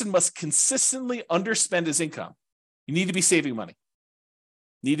person must consistently underspend his income. You need to be saving money.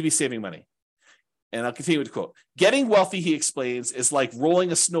 And I'll continue with the quote. Getting wealthy, he explains, is like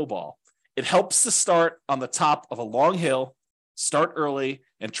rolling a snowball. It helps to start on the top of a long hill, start early,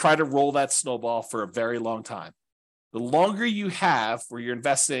 and try to roll that snowball for a very long time. The longer you have where you're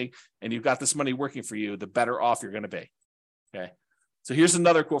investing and you've got this money working for you, the better off you're going to be. Okay. So here's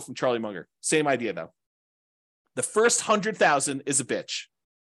another quote from Charlie Munger. Same idea though. The first 100,000 is a bitch,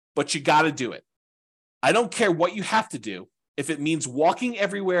 but you got to do it. I don't care what you have to do. If it means walking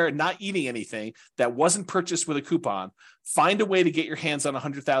everywhere and not eating anything that wasn't purchased with a coupon, find a way to get your hands on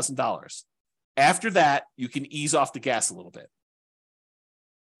 $100,000. After that, you can ease off the gas a little bit.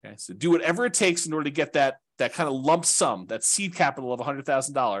 Okay. So do whatever it takes in order to get that kind of lump sum, that seed capital of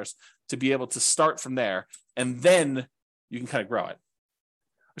 $100,000 to be able to start from there. And then you can kind of grow it.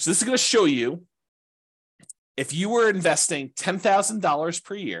 So this is going to show you if you were investing $10,000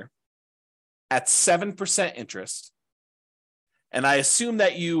 per year at 7% interest, and I assume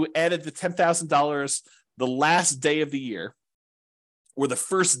that you added the $10,000 the last day of the year or the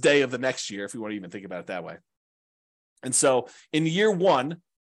first day of the next year, if you want to even think about it that way. And so in year one,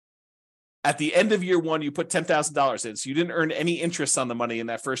 at the end of year one, you put $10,000 in. So you didn't earn any interest on the money in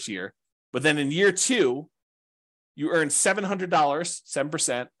that first year. But then in year two, you earned $700,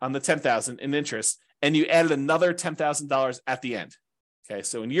 7% on the $10,000 in interest, and you added another $10,000 at the end. Okay,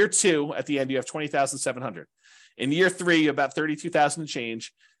 so in year two, at the end, you have $20,700. In year three, you have about $32,000 and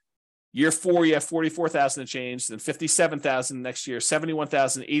change. Year four, you have $44,000 and change. Then $57,000 next year,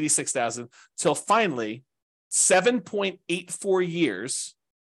 $71,000, $86,000, till finally 7.84 years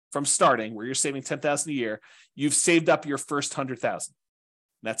from starting, where you're saving $10,000 a year, you've saved up your first $100,000.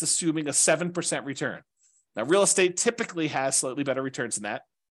 That's assuming a 7% return. Now, real estate typically has slightly better returns than that.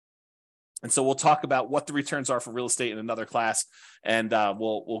 And so we'll talk about what the returns are for real estate in another class, and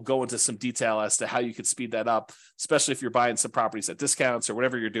we'll go into some detail as to how you can speed that up, especially if you're buying some properties at discounts or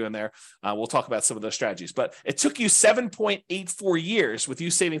whatever you're doing there. We'll talk about some of those strategies. But it took you 7.84 years with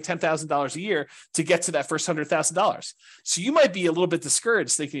you saving $10,000 a year to get to that first $100,000. So you might be a little bit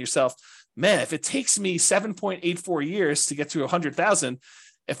discouraged, thinking to yourself, man, if it takes me 7.84 years to get to 100,000,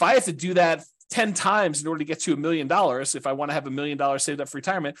 if I have to do that 10 times in order to get to $1 million, if I want to have $1 million saved up for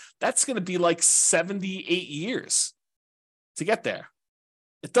retirement, that's going to be like 78 years to get there.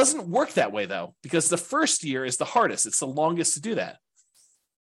 It doesn't work that way, though, because the first year is the hardest. It's the longest to do that.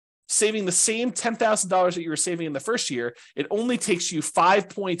 Saving the same $10,000 that you were saving in the first year, it only takes you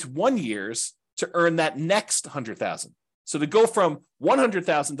 5.1 years to earn that next $100,000. So to go from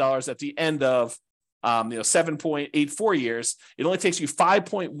 $100,000 at the end of 7.84 years, it only takes you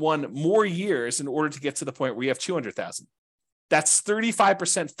 5.1 more years in order to get to the point where you have 200,000. That's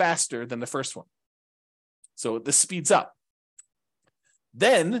 35% faster than the first one. So this speeds up.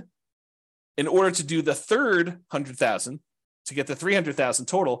 Then, in order to do the third 100,000, to get the 300,000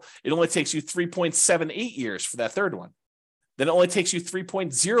 total, it only takes you 3.78 years for that third one. Then it only takes you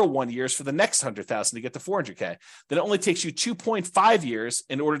 3.01 years for the next 100,000 to get to 400K. Then it only takes you 2.5 years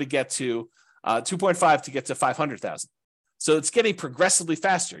in order to get to 2.5 to get to 500,000. So it's getting progressively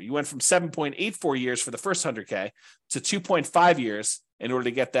faster. You went from 7.84 years for the first 100K to 2.5 years in order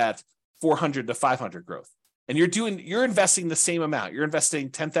to get that 400 to 500 growth. And you're investing the same amount. You're investing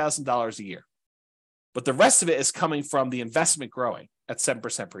 $10,000 a year. But the rest of it is coming from the investment growing at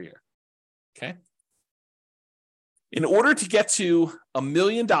 7% per year. Okay. In order to get to $1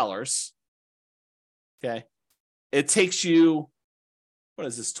 million, okay, it takes you, what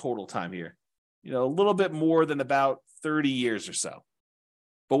is this total time here? A little bit more than about 30 years or so.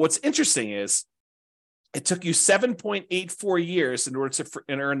 But what's interesting is it took you 7.84 years in order to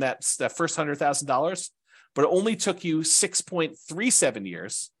earn that first $100,000, but it only took you 6.37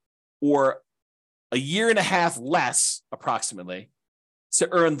 years, or a year and a half less approximately, to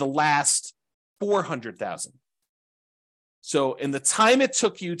earn the last 400,000. So in the time it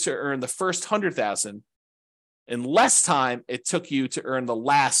took you to earn the first 100,000, in less time it took you to earn the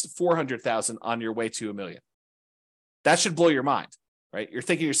last 400,000 on your way to $1 million. That should blow your mind, right? You're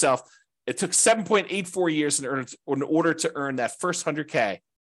thinking to yourself, it took 7.84 years in order to earn that first 100K,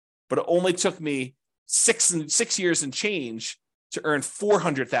 but it only took me 6 years and change to earn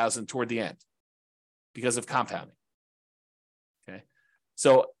 400,000 toward the end because of compounding. Okay.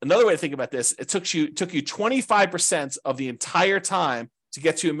 So another way to think about this, it took you 25% of the entire time to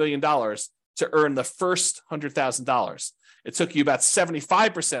get to $1 million to earn the first $100,000. It took you about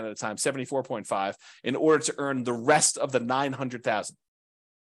 75% of the time, 74.5, in order to earn the rest of the 900,000.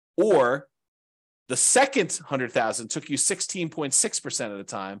 Or the second 100,000 took you 16.6% of the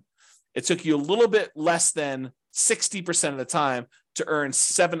time. It took you a little bit less than 60% of the time to earn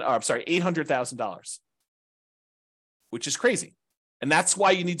 $800,000, which is crazy. And that's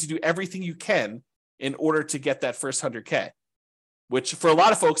why you need to do everything you can in order to get that first 100K, which for a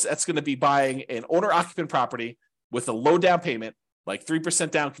lot of folks, that's going to be buying an owner-occupant property with a low down payment, like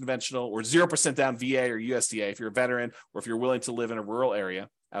 3% down conventional or 0% down VA or USDA if you're a veteran, or if you're willing to live in a rural area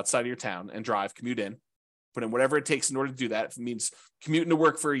outside of your town and commute in, put in whatever it takes in order to do that. If it means commuting to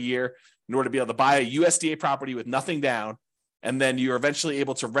work for a year in order to be able to buy a USDA property with nothing down, and then you're eventually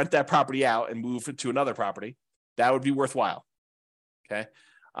able to rent that property out and move to another property, that would be worthwhile. Okay.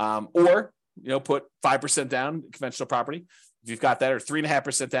 Or, put 5% down conventional property. If you've got that, or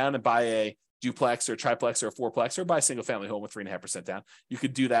 3.5% down, and buy a duplex or triplex or a fourplex, or buy a single family home with 3.5% down. You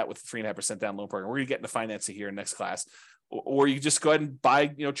could do that with a 3.5% down loan program. We're going to get into financing here in next class. Or you just go ahead and buy,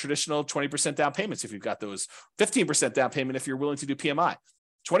 traditional 20% down payments if you've got those, 15% down payment if you're willing to do PMI,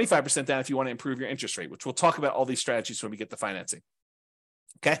 25% down if you want to improve your interest rate, which we'll talk about all these strategies when we get the financing.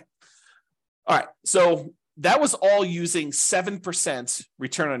 Okay. All right. So that was all using 7%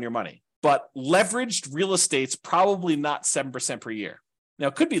 return on your money, but leveraged real estate's probably not 7% per year. Now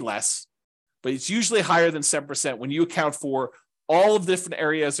it could be less, but it's usually higher than 7% when you account for all of the different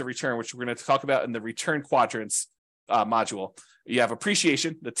areas of return, which we're going to talk about in the return quadrants module. You have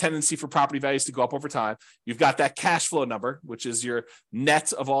appreciation, the tendency for property values to go up over time. You've got that cash flow number, which is your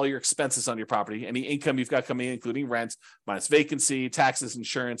net of all your expenses on your property, any income you've got coming in, including rent, minus vacancy, taxes,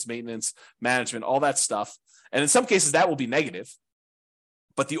 insurance, maintenance, management, all that stuff. And in some cases, that will be negative,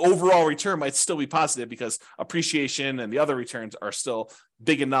 but the overall return might still be positive because appreciation and the other returns are still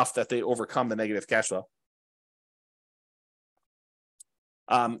big enough that they overcome the negative cash flow.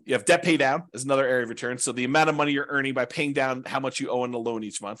 You have debt pay down is another area of return. So the amount of money you're earning by paying down how much you owe on the loan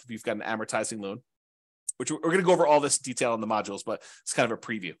each month, if you've got an amortizing loan. which we're going to go over all this detail in the modules, but it's kind of a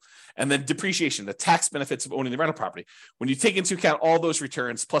preview. And then depreciation, the tax benefits of owning the rental property. When you take into account all those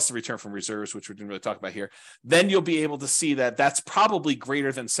returns, plus the return from reserves, which we didn't really talk about here, then you'll be able to see that that's probably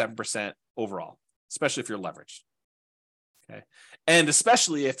greater than 7% overall, especially if you're leveraged. Okay. And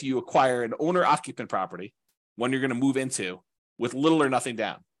especially if you acquire an owner-occupant property, one you're going to move into with little or nothing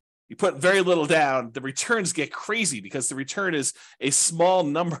down. You put very little down, the returns get crazy because the return is a small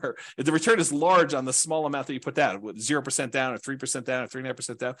number. The return is large on the small amount that you put down, with 0% down or 3% down or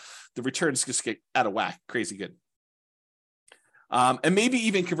 3.5% down. The returns just get out of whack, crazy good. And maybe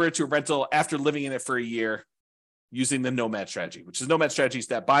even convert it to a rental after living in it for a year using the nomad strategy, which is nomad strategy is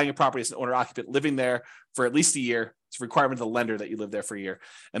that buying a property as an owner occupant, living there for at least a year. It's a requirement of the lender that you live there for a year.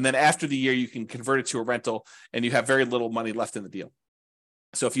 And then after the year, you can convert it to a rental and you have very little money left in the deal.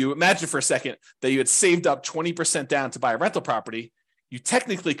 So if you imagine for a second that you had saved up 20% down to buy a rental property, you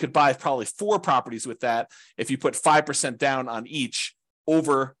technically could buy probably 4 properties with that if you put 5% down on each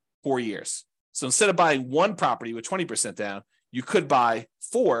over 4 years. So instead of buying one property with 20% down, you could buy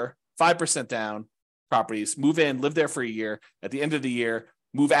 4 5% down properties, move in, live there for a year. At the end of the year,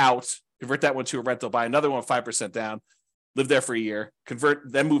 move out, convert that one to a rental, buy another one 5% down, live there for a year,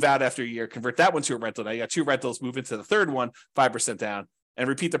 then move out after a year, convert that one to a rental. Now you got 2 rentals, move into the third one, 5% down, and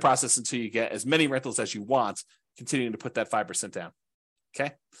repeat the process until you get as many rentals as you want, continuing to put that 5% down.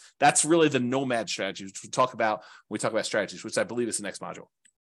 Okay. That's really the nomad strategy, which we talk about when we talk about strategies, which I believe is the next module.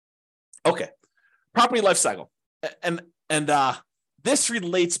 Okay. Property life cycle. And this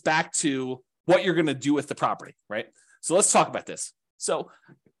relates back to what you're going to do with the property, right? So let's talk about this. So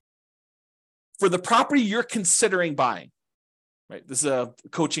for the property you're considering buying, right? This is a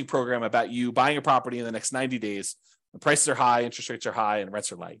coaching program about you buying a property in the next 90 days. The prices are high, interest rates are high, and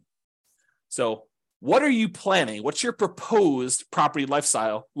rents are light. So what are you planning? What's your proposed property life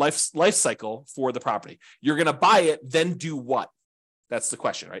cycle for the property? You're going to buy it, then do what? That's the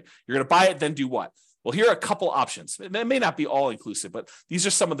question, right? You're going to buy it, then do what? Well, here are a couple options. It may not be all inclusive, but these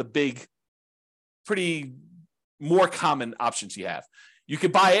are some of the big, pretty more common options you have. You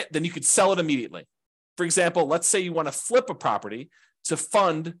could buy it, then you could sell it immediately. For example, let's say you want to flip a property to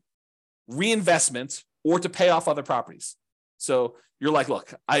fund reinvestment or to pay off other properties. So you're like,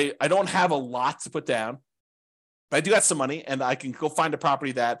 look, I don't have a lot to put down, but I do have some money and I can go find a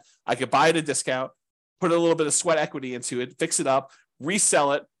property that I could buy at a discount, put a little bit of sweat equity into it, fix it up,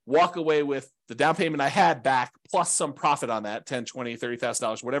 resell it, walk away with the down payment I had back, plus some profit on that, $10,000, $20,000,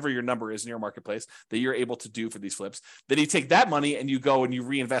 $30,000, whatever your number is in your marketplace that you're able to do for these flips. Then you take that money and you go and you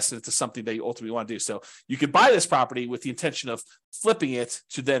reinvest it into something that you ultimately want to do. So you could buy this property with the intention of flipping it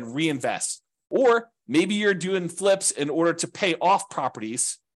to then reinvest. Or maybe you're doing flips in order to pay off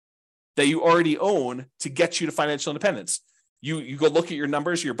properties that you already own to get you to financial independence. You go look at your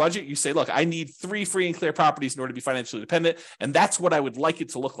numbers, your budget, you say, look, I need 3 free and clear properties in order to be financially independent. And that's what I would like it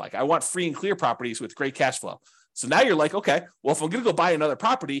to look like. I want free and clear properties with great cash flow. So now you're like, okay, well, if I'm going to go buy another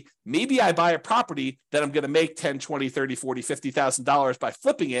property, maybe I buy a property that I'm going to make $10,000, $20,000, $30,000, $40,000, $50,000 by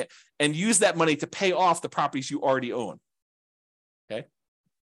flipping it and use that money to pay off the properties you already own. Okay.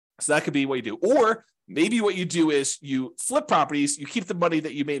 So that could be what you do. Or maybe what you do is you flip properties, you keep the money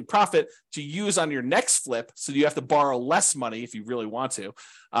that you made in profit to use on your next flip. So you have to borrow less money if you really want to,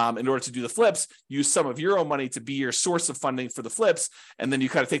 in order to do the flips, use some of your own money to be your source of funding for the flips. And then you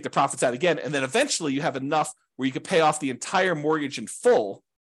kind of take the profits out again. And then eventually you have enough where you could pay off the entire mortgage in full.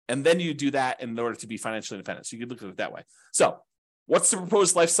 And then you do that in order to be financially independent. So you could look at it that way. So what's the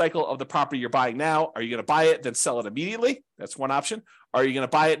proposed life cycle of the property you're buying now? Are you going to buy it, then sell it immediately? That's one option. Are you going to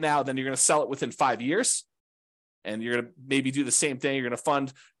buy it now, then you're going to sell it within 5 years? And you're going to maybe do the same thing. You're going to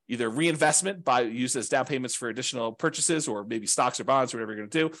fund either reinvestment by use as down payments for additional purchases, or maybe stocks or bonds, or whatever you're going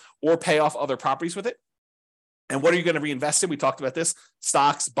to do, or pay off other properties with it. And what are you going to reinvest in? We talked about this: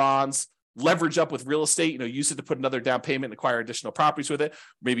 stocks, bonds, leverage up with real estate, use it to put another down payment and acquire additional properties with it.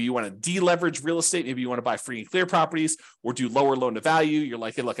 Maybe you want to deleverage real estate. Maybe you want to buy free and clear properties or do lower loan to value. You're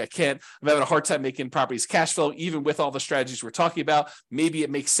like, hey, look, I'm having a hard time making properties cash flow, even with all the strategies we're talking about. Maybe it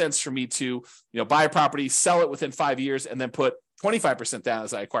makes sense for me to, buy a property, sell it within 5 years, and then put 25% down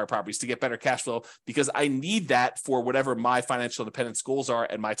as I acquire properties to get better cash flow, because I need that for whatever my financial independence goals are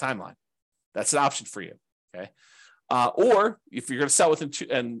and my timeline. That's an option for you. Okay. Or if you're going to sell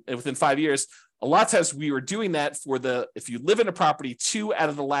within 5 years, a lot of times we were doing that if you live in a property 2 out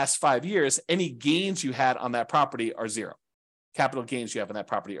of the last 5 years, any gains you had on that property are zero. Capital gains you have on that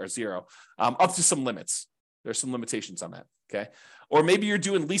property are zero, up to some limits. There's some limitations on that. Okay. Or maybe you're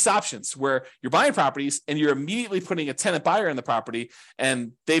doing lease options where you're buying properties and you're immediately putting a tenant buyer in the property,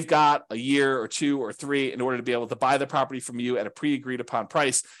 and they've got a year or 2 or 3 in order to be able to buy the property from you at a pre-agreed upon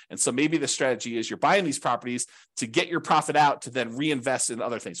price. And so maybe the strategy is you're buying these properties to get your profit out to then reinvest in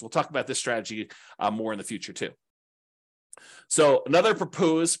other things. We'll talk about this strategy more in the future too. So another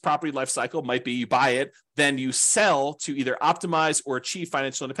proposed property life cycle might be you buy it, then you sell to either optimize or achieve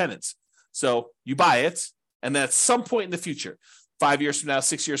financial independence. So you buy it, and then at some point in the future, 5 years from now,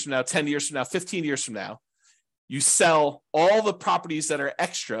 6 years from now, 10 years from now, 15 years from now, you sell all the properties that are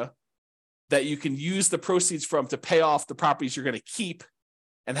extra that you can use the proceeds from to pay off the properties you're going to keep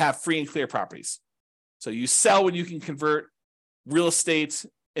and have free and clear properties. So you sell when you can convert real estate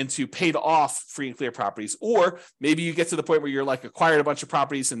into paid off free and clear properties. Or maybe you get to the point where you're like acquired a bunch of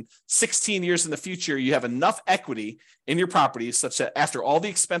properties and 16 years in the future, you have enough equity in your properties such that after all the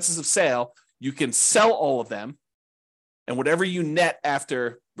expenses of sale, you can sell all of them. And whatever you net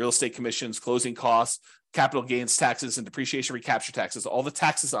after real estate commissions, closing costs, capital gains taxes, and depreciation recapture taxes, all the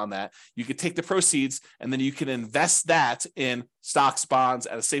taxes on that, you could take the proceeds and then you can invest that in stocks, bonds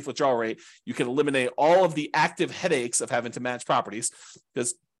at a safe withdrawal rate. You can eliminate all of the active headaches of having to manage properties,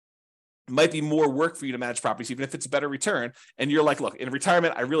 because it might be more work for you to manage properties, even if it's a better return. And you're like, look, in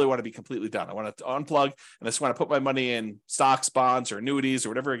retirement, I really want to be completely done. I want to unplug and I just want to put my money in stocks, bonds, or annuities, or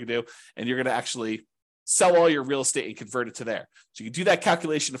whatever I can do. And you're going to actually sell all your real estate and convert it to there. So you can do that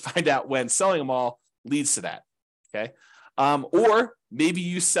calculation to find out when selling them all leads to that. Okay. Or maybe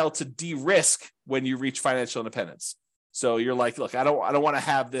you sell to de-risk when you reach financial independence. So you're like, look, I don't want to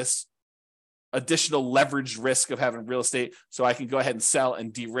have this additional leveraged risk of having real estate, so I can go ahead and sell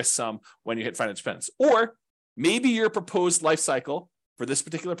and de-risk some when you hit financial independence. Or maybe your proposed life cycle for this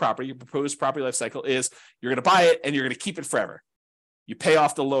particular property, your proposed property life cycle is you're going to buy it and you're going to keep it forever. You pay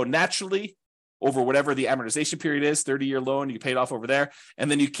off the loan naturally over whatever the amortization period is, 30-year loan, you pay it off over there,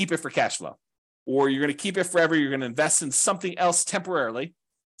 and then you keep it for cash flow. Or you're going to keep it forever, you're going to invest in something else temporarily.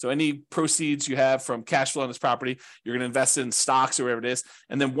 So any proceeds you have from cash flow on this property, you're going to invest in stocks or whatever it is.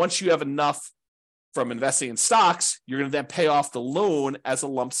 And then once you have enough from investing in stocks, you're going to then pay off the loan as a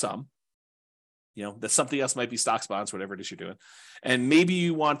lump sum. You know, that something else might be stocks, bonds, whatever it is you're doing. And maybe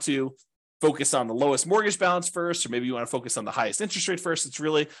you want to focus on the lowest mortgage balance first, or maybe you want to focus on the highest interest rate first. It's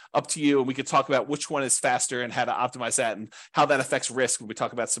really up to you. And we could talk about which one is faster and how to optimize that and how that affects risk when we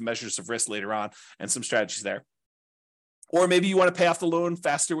talk about some measures of risk later on and some strategies there. Or maybe you want to pay off the loan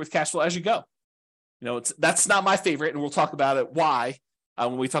faster with cash flow as you go. You know, that's not my favorite, and we'll talk about it why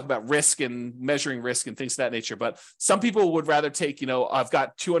when we talk about risk and measuring risk and things of that nature. But some people would rather take, you know, I've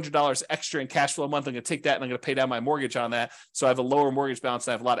got $200 extra in cash flow a month. I'm going to take that and I'm going to pay down my mortgage on that. So I have a lower mortgage balance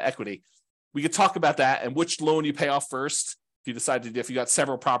and I have a lot of equity. We could talk about that and which loan you pay off first. If you decide to, if you got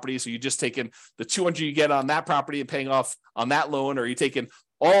several properties, or you just taking the 200 you get on that property and paying off on that loan, or you taking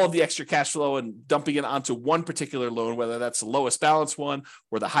all of the extra cash flow and dumping it onto one particular loan, whether that's the lowest balance one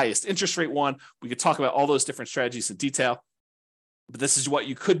or the highest interest rate one. We could talk about all those different strategies in detail. But this is what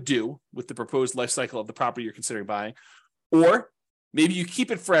you could do with the proposed life cycle of the property you're considering buying. Or maybe you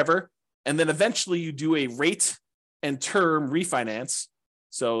keep it forever, and then eventually you do a rate and term refinance.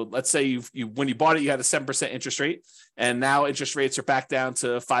 So let's say you when you bought it, you had a 7% interest rate, and now interest rates are back down to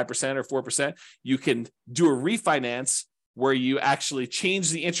 5% or 4%. You can do a refinance where you actually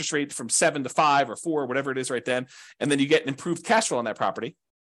change the interest rate from 7 to 5 or 4, whatever it is right then, and then you get an improved cash flow on that property.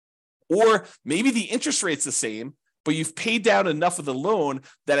 Or maybe the interest rate's the same, but you've paid down enough of the loan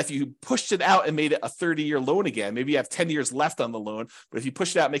that if you pushed it out and made it a 30-year loan again, maybe you have 10 years left on the loan, but if you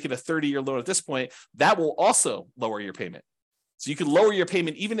push it out, make it a 30-year loan at this point, that will also lower your payment. So you can lower your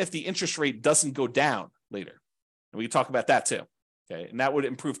payment even if the interest rate doesn't go down later. And we can talk about that too. Okay. And that would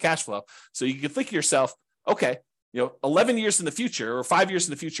improve cash flow. So you can think to yourself, okay, 11 years in the future, or 5 years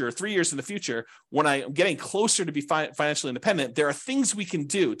in the future, or 3 years in the future, when I'm getting closer to be financially independent, there are things we can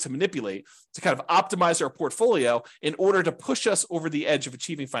do to manipulate, to kind of optimize our portfolio in order to push us over the edge of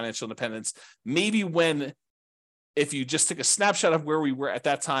achieving financial independence. Maybe if you just took a snapshot of where we were at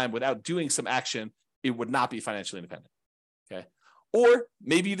that time without doing some action, it would not be financially independent. Okay. Or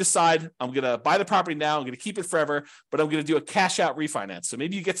maybe you decide, I'm going to buy the property now, I'm going to keep it forever, but I'm going to do a cash out refinance. So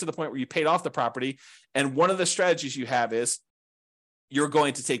maybe you get to the point where you paid off the property, and one of the strategies you have is you're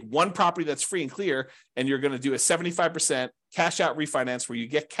going to take one property that's free and clear, and you're going to do a 75% cash out refinance where you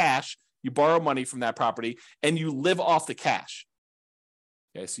get cash, you borrow money from that property, and you live off the cash.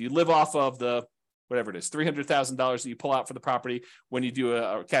 Okay, so you live off of the whatever it is, $300,000 that you pull out for the property when you do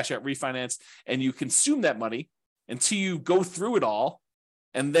a cash out refinance, and you consume that money until you go through it all,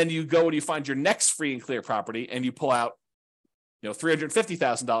 and then you go and you find your next free and clear property, and you pull out,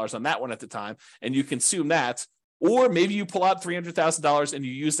 $350,000 on that one at the time, and you consume that Or maybe you pull out $300,000 and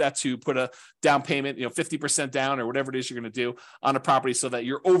you use that to put a down payment, 50% down or whatever it is you're going to do on a property so that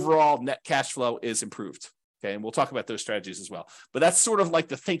your overall net cash flow is improved. Okay. And we'll talk about those strategies as well. But that's sort of like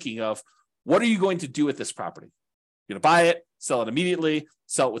the thinking of what are you going to do with this property? You're going to buy it, sell it immediately,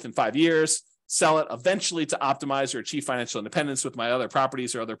 sell it within 5 years, sell it eventually to optimize or achieve financial independence with my other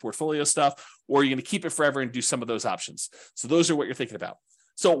properties or other portfolio stuff, or you're going to keep it forever and do some of those options. So those are what you're thinking about.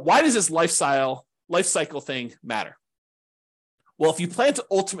 So why does this life cycle thing matter? Well, if you plan to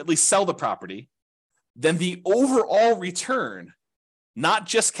ultimately sell the property, then the overall return, not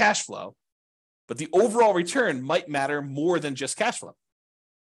just cash flow, but the overall return might matter more than just cash flow.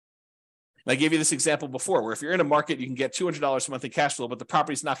 And I gave you this example before, where if you're in a market, you can get $200 a month in cash flow, but the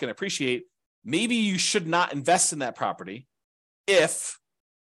property's not going to appreciate. Maybe you should not invest in that property if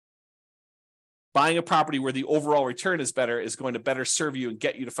buying a property where the overall return is better is going to better serve you and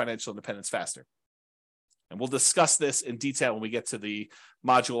get you to financial independence faster. And we'll discuss this in detail when we get to the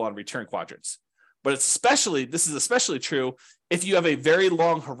module on return quadrants. But this is especially true if you have a very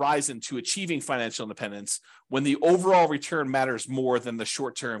long horizon to achieving financial independence when the overall return matters more than the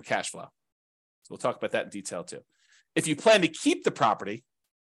short-term cash flow. So we'll talk about that in detail too. If you plan to keep the property,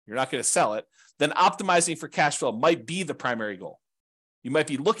 you're not going to sell it, then optimizing for cash flow might be the primary goal. You might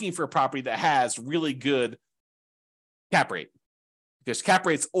be looking for a property that has really good cap rate, because cap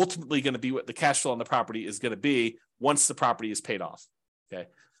rate's ultimately going to be what the cash flow on the property is going to be once the property is paid off. Okay.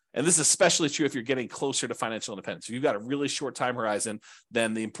 And this is especially true if you're getting closer to financial independence. If you've got a really short time horizon,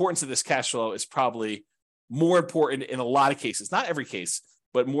 then the importance of this cash flow is probably more important in a lot of cases, not every case,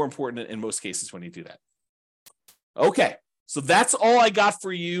 but more important in most cases when you do that. Okay. So that's all I got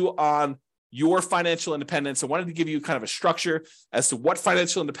for you on your financial independence. I wanted to give you kind of a structure as to what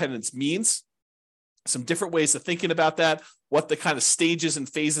financial independence means, some different ways of thinking about that, what the kind of stages and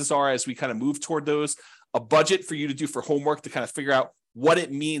phases are as we kind of move toward those, a budget for you to do for homework to kind of figure out what it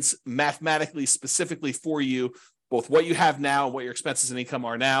means mathematically, specifically for you, both what you have now and what your expenses and income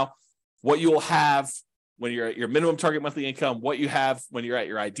are now, what you will have when you're at your minimum target monthly income, what you have when you're at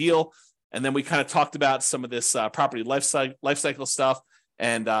your ideal. And then we kind of talked about some of this property life cycle stuff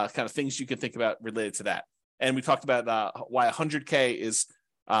and kind of things you can think about related to that. And we talked about why 100K is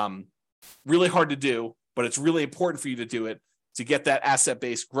really hard to do, but it's really important for you to do it to get that asset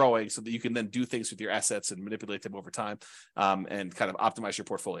base growing so that you can then do things with your assets and manipulate them over time and kind of optimize your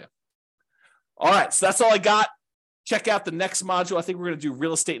portfolio. All right, so that's all I got. Check out the next module. I think we're going to do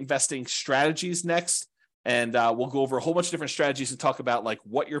real estate investing strategies next. And we'll go over a whole bunch of different strategies and talk about like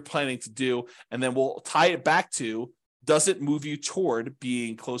what you're planning to do. And then we'll tie it back to, does it move you toward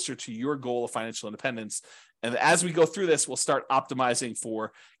being closer to your goal of financial independence? And as we go through this, we'll start optimizing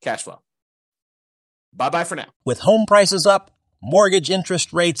for cash flow. Bye-bye for now. With home prices up, mortgage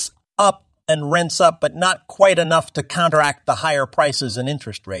interest rates up, and rents up, but not quite enough to counteract the higher prices and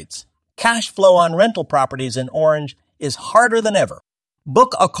interest rates, cash flow on rental properties in Orange is harder than ever.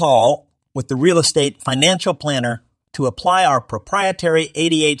 Book a call with the Real Estate Financial Planner to apply our proprietary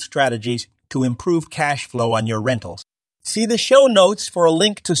 88 strategies to improve cash flow on your rentals. See the show notes for a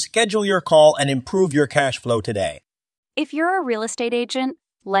link to schedule your call and improve your cash flow today. If you're a real estate agent,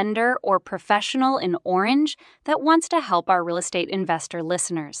 lender, or professional in Orange that wants to help our real estate investor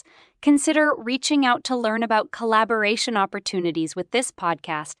listeners, consider reaching out to learn about collaboration opportunities with this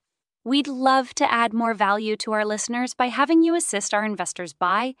podcast. We'd love to add more value to our listeners by having you assist our investors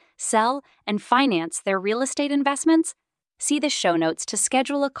buy, sell, and finance their real estate investments. See the show notes to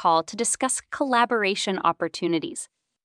schedule a call to discuss collaboration opportunities.